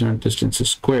 these aren't distances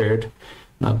squared,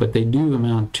 but they do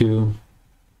amount to,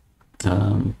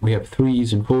 we have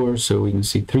 3's and 4's, so we can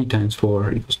see 3 times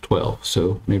 4 equals 12.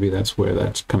 So maybe that's where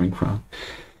that's coming from.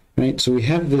 Right, so we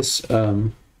have this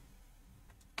now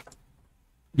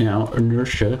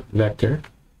inertia vector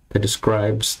that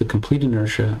describes the complete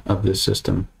inertia of this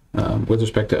system with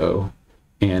respect to O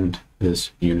and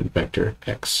this unit vector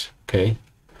X, okay?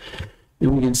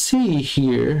 And we can see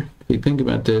here, if you think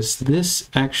about this, this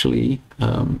actually,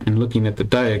 in looking at the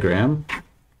diagram,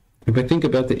 if I think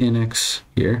about the nx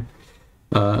here,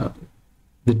 the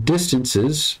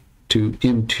distances to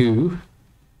M2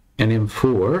 and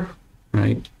M4,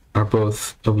 right, are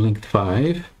both of length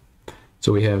 5.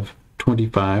 So we have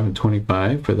 25 and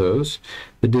 25 for those.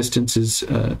 The distances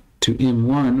to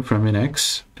M1 from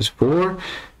nx is 4.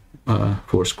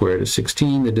 4 squared is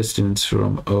 16. The distance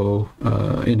from O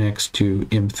nx to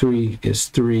M3 is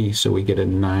 3, so we get a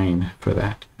 9 for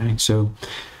that. Right? So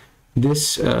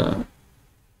this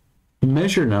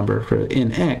measure number for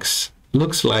nx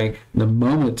looks like the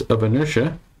moment of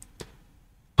inertia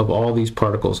of all these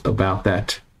particles about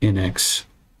that nx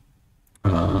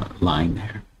line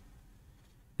there.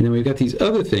 And then we've got these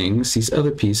other things, these other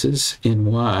pieces in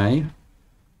y.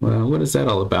 Well, what is that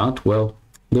all about? Well,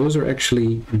 those are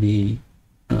actually the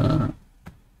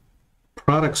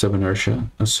products of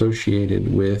inertia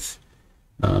associated with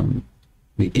the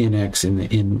nx and the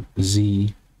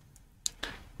nz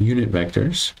unit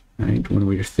vectors, right? When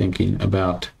we're thinking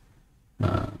about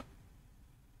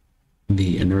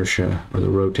the inertia or the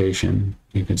rotation,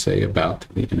 you can say about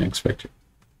the nx vector,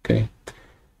 okay?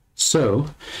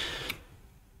 So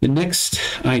the next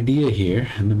idea here,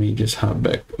 and let me just hop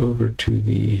back over to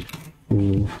the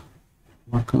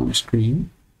Wacom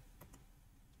screen,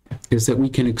 is that we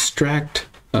can extract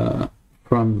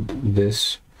from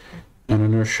this an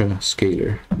inertia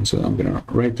scalar. And so I'm going to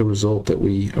write the result that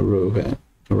we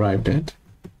arrived at.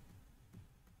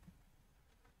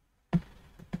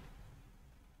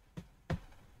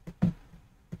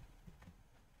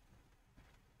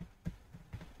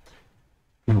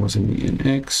 That was in the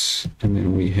nx, and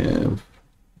then we have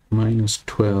minus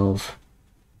 12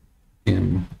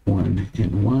 m1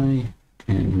 ny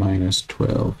and minus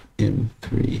 12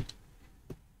 m3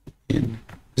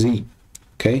 nz.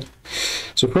 Okay,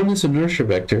 so from this inertia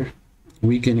vector,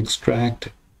 we can extract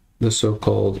the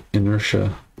so-called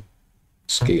inertia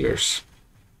scalars.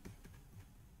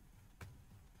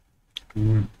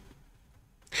 And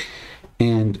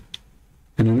an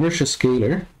inertia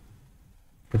scalar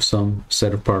of some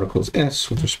set of particles S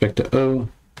with respect to O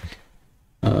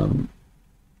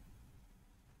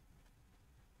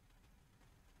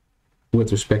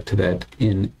with respect to that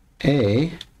in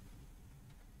A,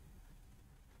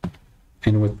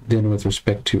 and then with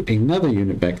respect to another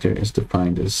unit vector is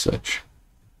defined as such.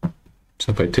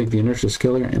 So if I take the inertia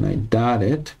scalar and I dot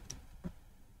it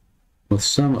with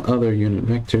some other unit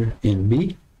vector in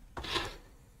B,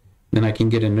 then I can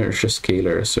get inertia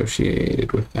scalar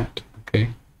associated with that,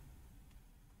 okay?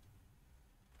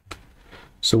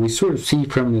 So we sort of see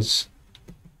from this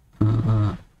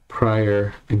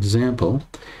prior example,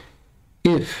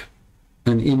 if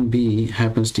an in B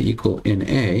happens to equal in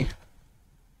A,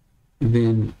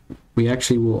 then we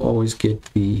actually will always get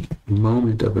the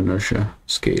moment of inertia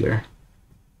scalar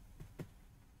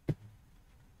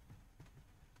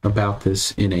about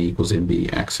this in A equals in B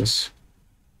axis,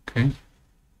 okay?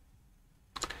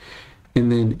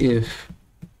 And then if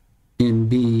in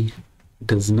B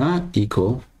does not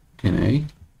equal in A,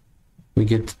 we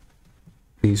get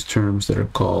these terms that are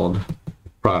called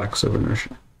products of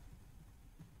inertia,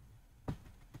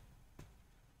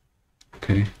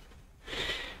 okay?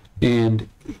 And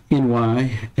in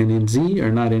y and in z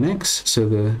are not in x, so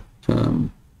the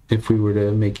if we were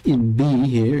to make in b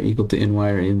here equal to in y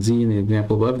or in z in the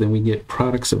example above, then we get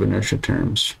products of inertia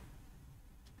terms.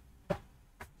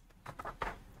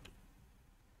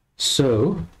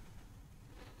 So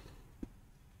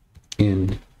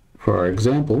for our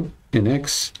example, in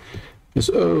x is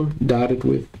O dotted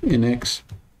with in x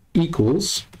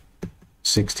equals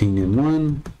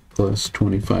 16m1 plus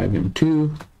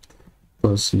 25m2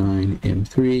 plus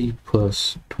 9m3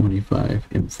 plus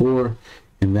 25m4,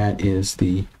 and that is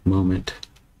the moment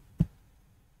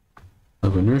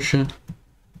of inertia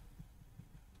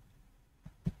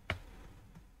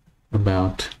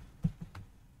about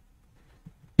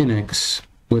in x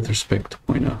with respect to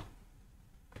point O.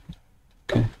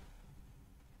 Okay.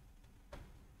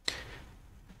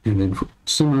 And then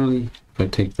similarly, if I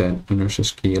take that inertia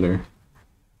scalar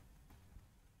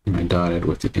and I dot it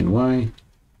with the ny,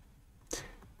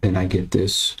 then I get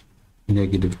this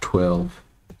negative 12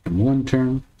 m1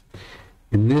 term.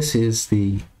 And this is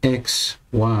the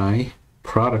xy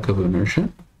product of inertia.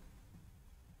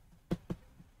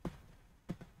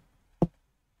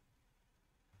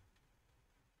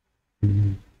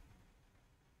 And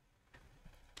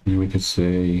we could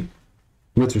say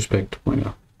with respect to point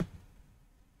O.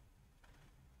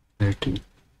 There too.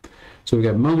 So we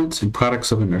got moments and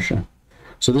products of inertia.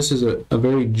 So this is a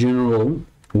very general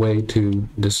way to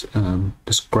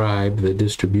describe the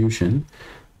distribution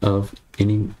of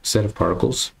any set of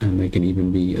particles, and they can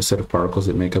even be a set of particles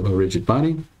that make up a rigid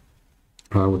body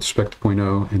with respect to point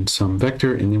O and some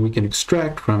vector, and then we can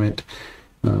extract from it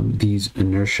these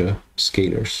inertia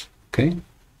scalars, okay?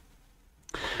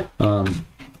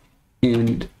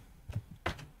 And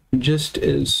just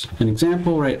as an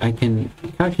example, right, I can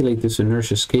calculate this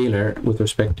inertia scalar with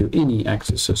respect to any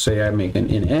axis. So say I make an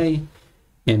NA,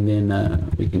 and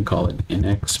then we can call it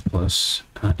nx plus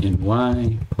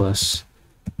ny plus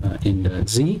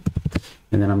nz,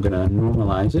 and then I'm going to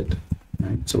normalize it,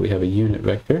 right? So we have a unit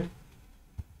vector.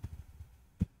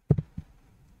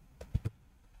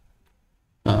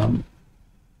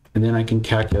 And then I can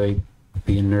calculate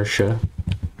the inertia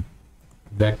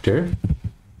vector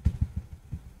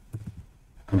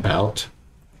about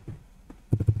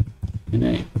in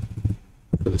A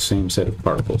for the same set of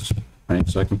particles, right?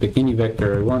 So I can pick any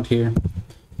vector I want here.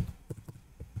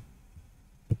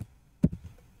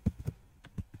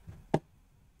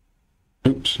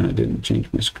 Oops, I didn't change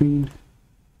my screen.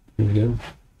 Here we go.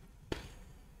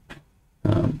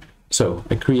 So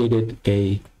I created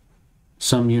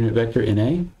some unit vector in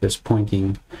A that's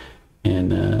pointing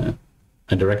in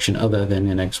a direction other than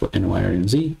in X, in Y, or in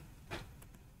Z.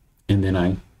 And then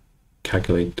I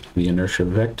calculate the inertia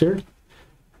vector.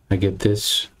 I get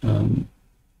this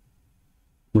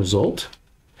result.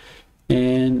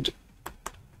 And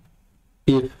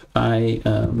if I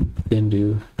then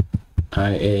do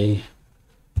IA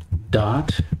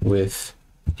dot with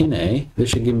in A,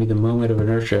 this should give me the moment of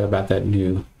inertia about that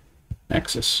new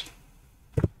axis.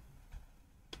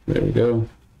 There we go.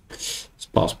 It's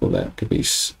possible that could be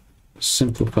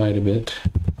simplified a bit.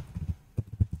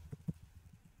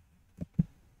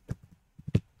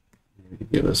 Maybe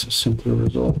give us a simpler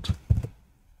result.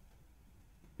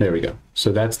 There we go.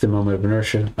 So that's the moment of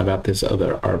inertia about this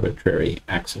other arbitrary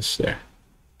axis there.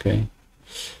 Okay.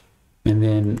 And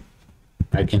then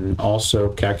I can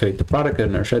also calculate the product of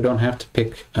inertia. I don't have to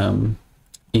pick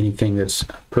anything that's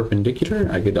perpendicular.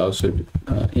 I could also,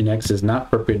 in X is not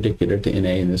perpendicular to NA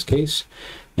in this case,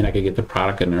 and I could get the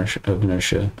product of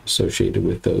inertia associated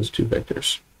with those two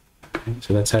vectors. Okay,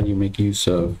 so that's how you make use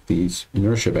of these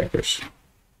inertia vectors.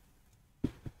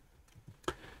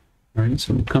 All right,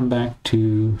 so we'll come back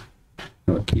to,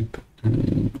 come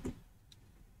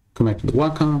back to the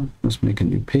Wacom. Let's make a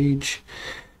new page.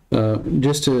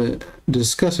 Just to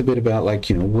discuss a bit about, like,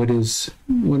 you know, what is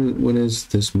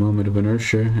this moment of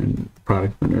inertia and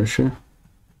product of inertia.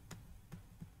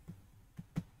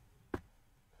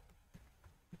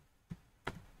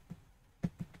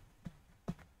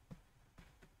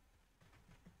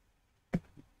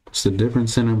 What's the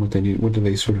difference in them? What do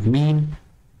they sort of mean?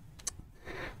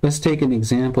 Let's take an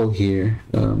example here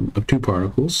of two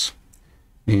particles,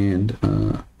 and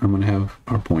I'm going to have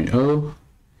our point O.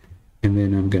 And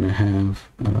then I'm going to have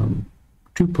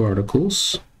two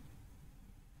particles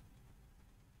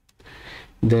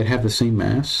that have the same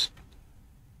mass.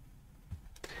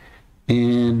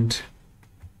 And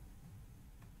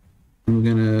I'm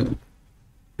going to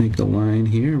make a line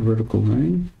here, a vertical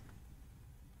line.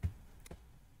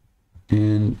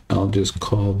 And I'll just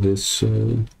call this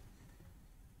in.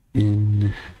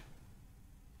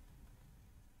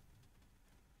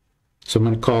 So I'm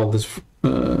going to call this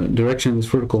direction of this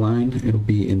vertical line, it'll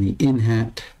be in the in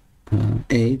hat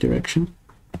A direction,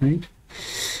 right?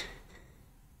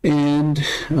 And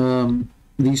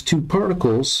these two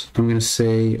particles, I'm going to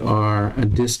say, are a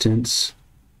distance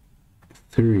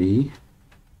 3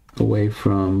 away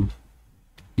from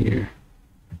here.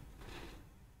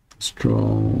 Let's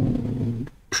draw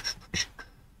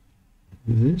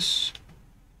this.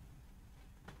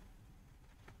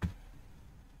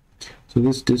 So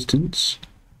this distance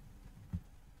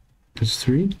is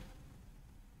 3,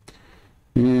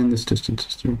 and this distance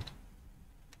is 3.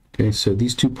 Okay, so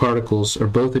these two particles are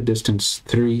both a distance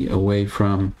 3 away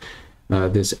from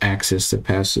this axis that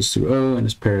passes through O and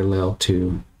is parallel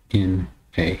to in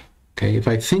A. Okay, if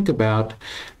I think about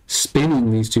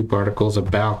spinning these two particles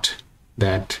about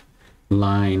that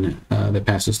line that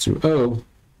passes through O,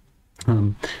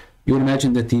 you would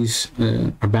imagine that these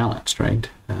are balanced, right?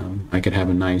 I could have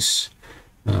a nice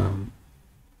a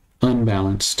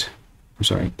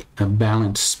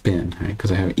balanced spin, right?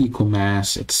 Because I have equal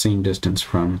mass at the same distance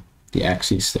from the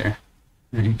axis there,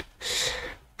 right?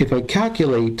 If I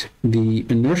calculate the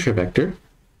inertia vector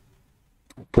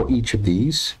for each of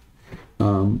these,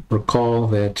 recall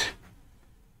that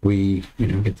we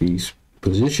get these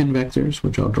position vectors,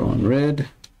 which I'll draw in red,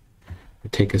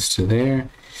 take us to there.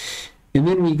 And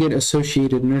then we get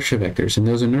associated inertia vectors, and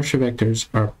those inertia vectors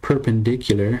are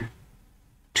perpendicular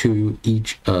to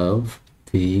each of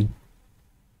the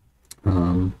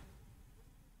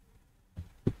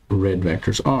red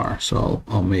vectors R. So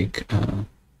I'll make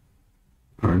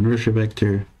our inertia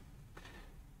vector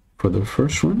for the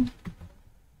first one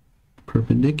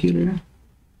perpendicular,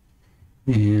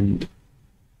 and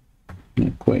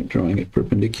not quite drawing it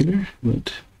perpendicular,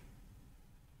 but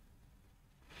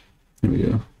there we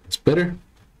go. It's better.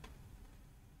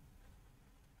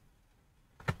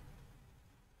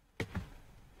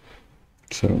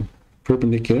 So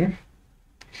perpendicular.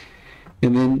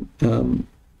 And then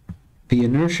the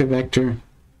inertia vector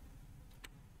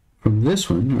from this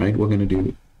one, right, we're going to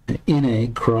do in A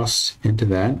cross into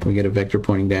that. We get a vector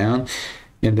pointing down.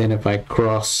 And then if I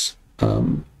cross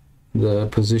the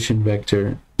position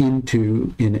vector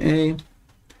into in A,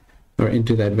 or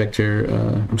into that vector,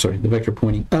 I'm sorry, the vector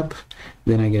pointing up,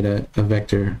 then I get a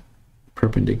vector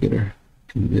perpendicular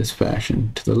in this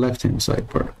fashion to the left-hand side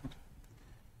particle.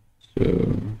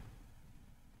 So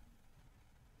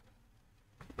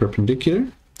perpendicular,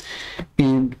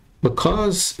 and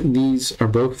because these are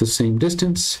both the same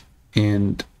distance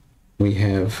and we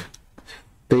have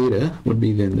theta would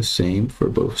be then the same for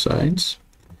both sides,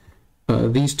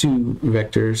 these two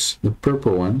vectors, the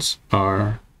purple ones,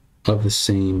 are of the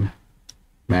same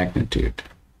magnitude,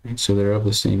 right? So they're of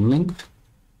the same length,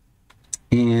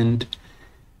 and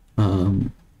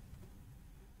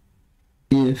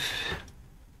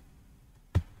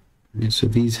so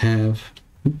these have,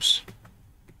 oops,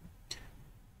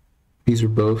 these are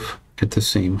both at the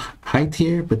same height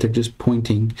here, but they're just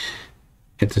pointing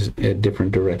at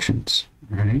different directions,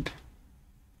 right?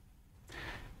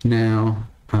 Now,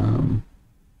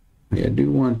 I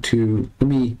do want to, let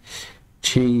me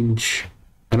change,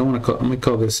 I don't want to call, I'm going to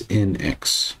call this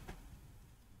NX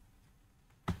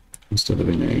instead of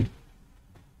NA.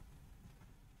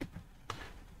 So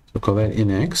I'll call that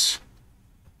NX.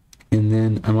 And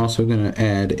then I'm also going to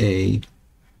add a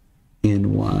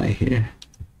NY here.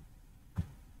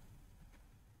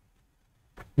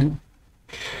 Okay.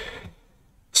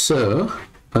 So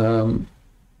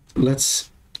let's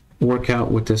work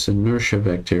out what this inertia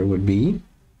vector would be.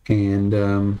 And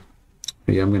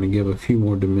yeah, I'm going to give a few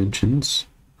more dimensions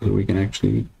so we can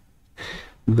actually,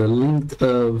 the length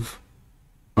of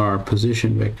our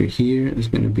position vector here is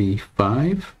going to be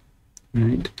 5,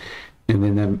 right? And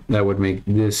then that would make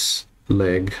this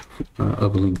leg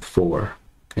of length 4.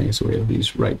 Okay, so we have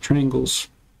these right triangles.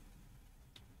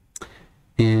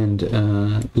 And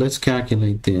let's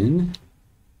calculate then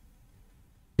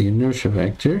the inertia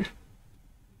vector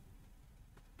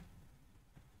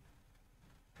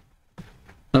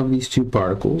of these two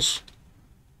particles,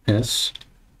 S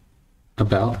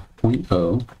about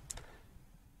 0.0,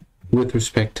 with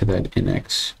respect to that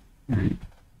NX. Right?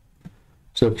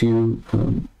 So if you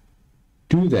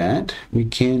do that, we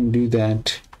can do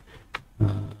that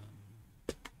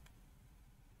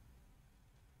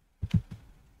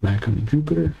back on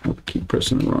Jupiter. I'll keep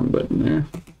pressing the wrong button there.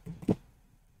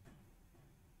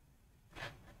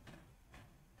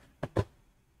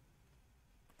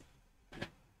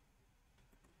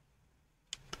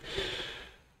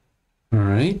 All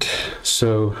right,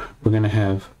 so we're going to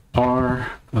have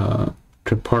R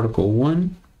to particle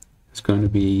 1 is going to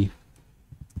be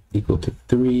equal to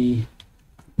 3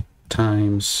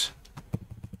 times,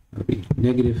 that'll be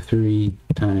 -3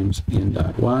 times n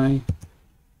dot y,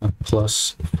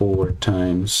 plus 4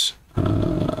 times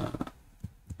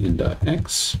n dot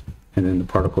x, and then the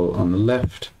particle on the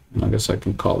left, I guess I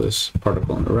can call this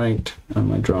particle on the right, on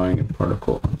my drawing, a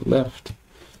particle on the left,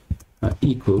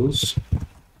 equals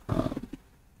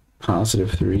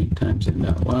 +3 times n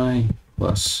dot y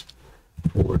plus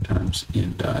 4 times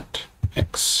n dot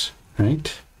x,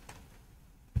 right?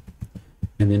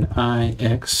 And then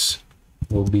Ix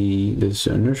will be this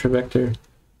inertia vector.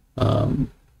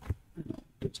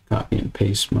 Just copy and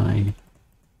paste my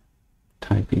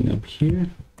typing up here.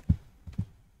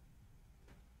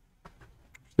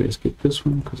 Let's get this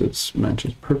one because it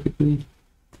matches perfectly.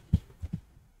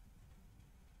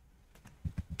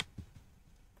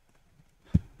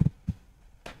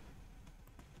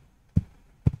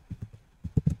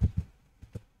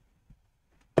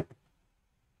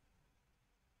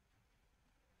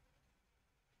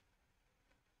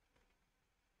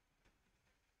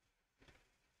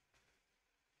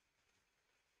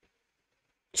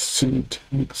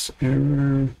 Syntax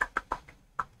error.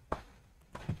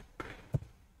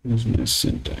 There's my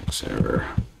syntax error.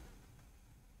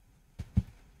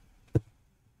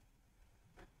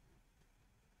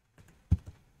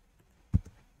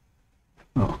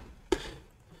 Oh,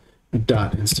 a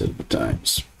dot instead of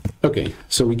times. Okay,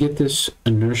 so we get this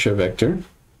inertia vector.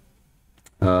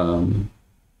 And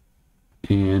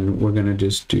we're going to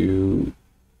just do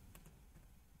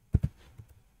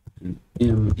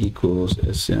m equals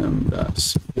sm dot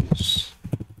space.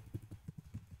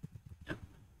 All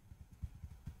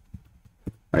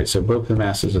right, so both the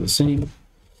masses are the same,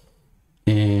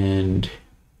 and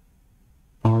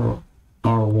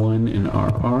R1 and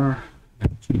RR,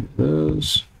 change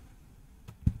those.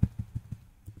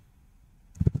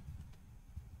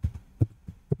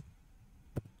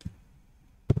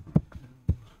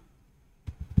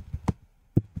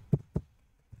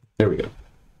 There we go.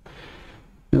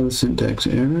 Now the syntax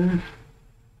error.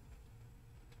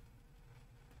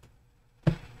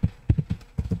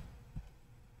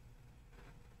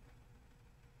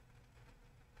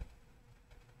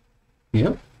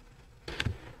 Yep.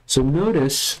 So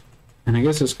notice And I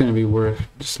guess it's going to be worth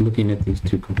just looking at these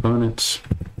two components,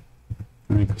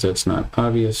 right, because that's not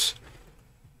obvious.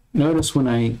 Notice when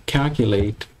I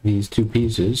calculate these two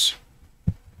pieces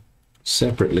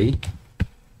separately,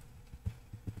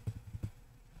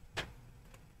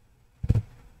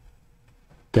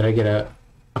 that I get a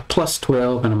plus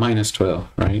 12 and a minus 12,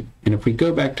 right? And if we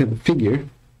go back to the figure,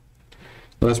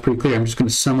 well, that's pretty clear. I'm just going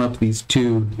to sum up these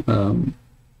two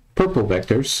purple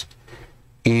vectors.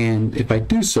 And if I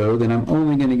do so, then I'm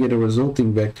only going to get a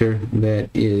resulting vector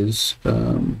that is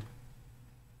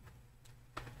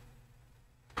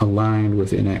aligned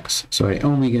with NX. So I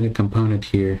only get a component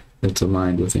here that's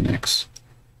aligned with NX.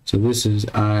 So this is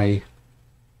I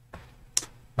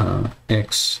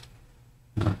X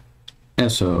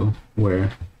SO,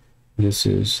 where this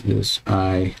is this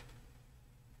I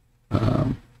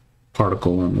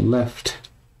particle on the left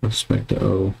with respect to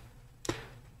O,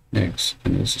 X,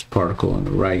 and this is particle on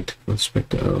the right with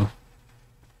respect to O.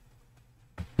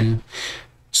 Yeah.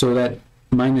 So that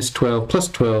minus 12 plus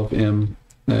 12m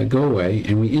go away,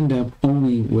 and we end up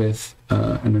only with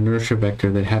an inertia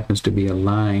vector that happens to be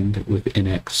aligned with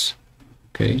NX.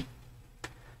 Okay,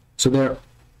 so there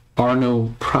are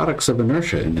no products of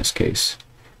inertia in this case.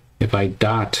 If I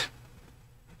dot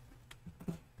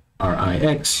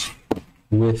Rix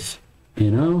with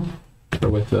NO, or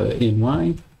with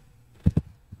NY,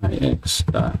 Ix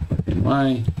dot with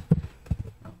NY,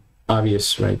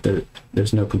 obvious, right?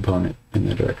 There's no component in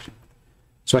that direction.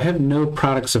 So I have no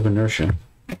products of inertia,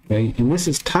 okay? And this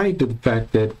is tied to the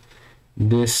fact that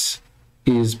this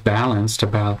is balanced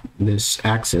about this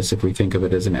axis, if we think of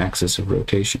it as an axis of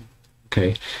rotation,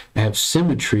 okay? I have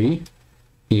symmetry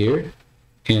here,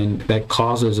 and that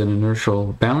causes an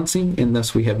inertial balancing, and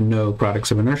thus we have no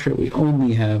products of inertia. We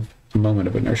only have a moment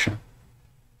of inertia.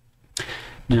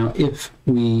 Now, if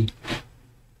we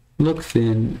look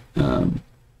then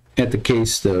at the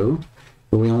case, though,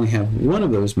 where we only have one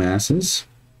of those masses,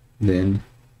 then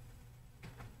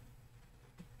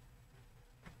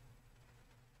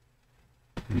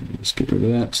let's get rid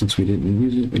of that since we didn't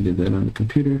use it. We did that on the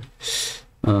computer.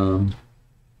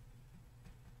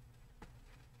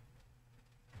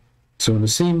 So in the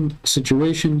same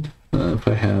situation, if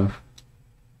I have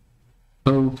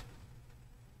O,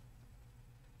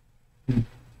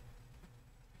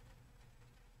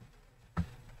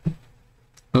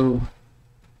 O,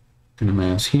 and a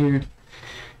mass here,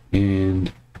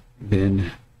 and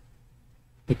then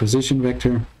the position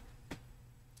vector,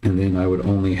 and then I would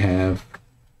only have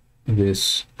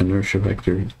this inertia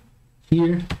vector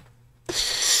here.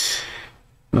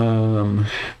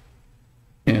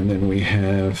 And then we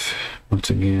have, once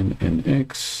again, an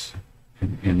X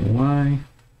and an Y.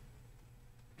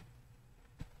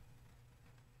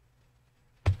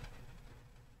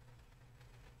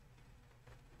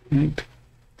 Right.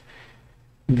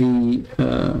 The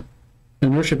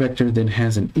inertia vector then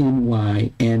has an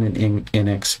NY and an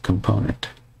NX component,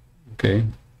 okay?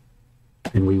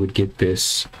 And we would get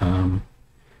this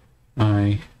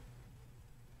the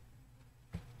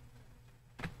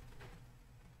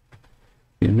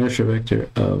inertia vector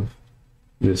of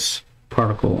this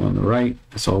particle on the right,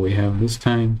 that's all we have this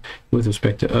time, with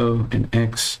respect to O, and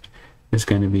X is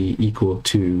going to be equal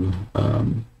to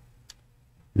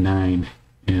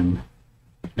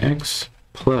 9mx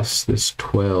plus this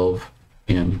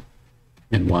 12m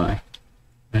and y.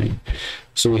 Right?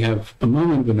 So we have a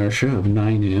moment of inertia of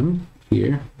 9m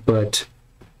here, but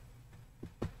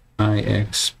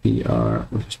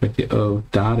IXBR with respect to O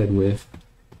dotted with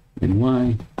and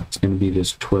y, it's going to be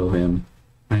this 12m.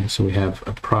 Right? So we have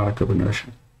a product of inertia.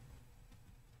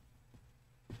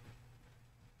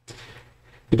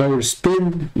 If I were to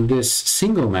spin this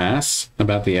single mass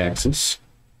about the axis,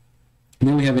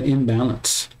 then we have an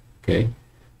imbalance. Okay,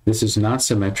 this is not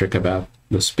symmetric about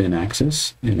the spin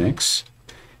axis in x,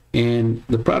 and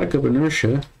the product of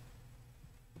inertia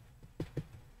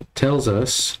tells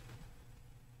us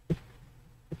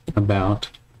about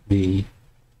the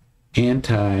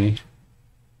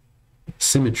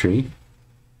anti-symmetry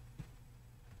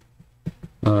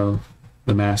of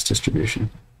the mass distribution.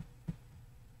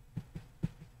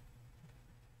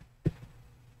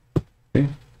 Okay,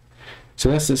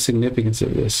 so that's the significance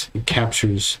of this. It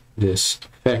captures this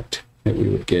effect that we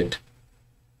would get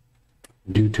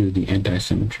due to the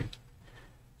anti-symmetry.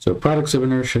 So products of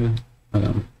inertia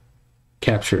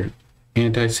capture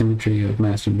anti-symmetry of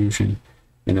mass distribution,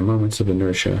 and the moments of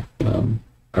inertia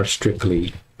are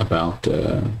strictly about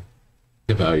the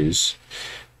values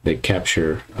that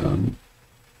capture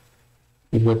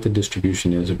what the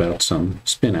distribution is about some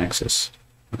spin axis.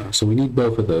 So we need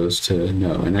both of those to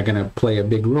know, and they're going to play a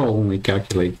big role when we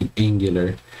calculate the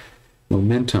angular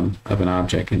momentum of an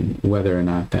object and whether or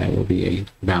not that will be a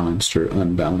balanced or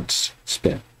unbalanced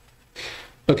spin.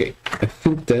 Okay, I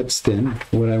think that's then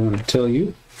what I want to tell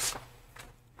you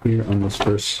here on this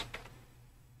first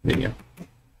video.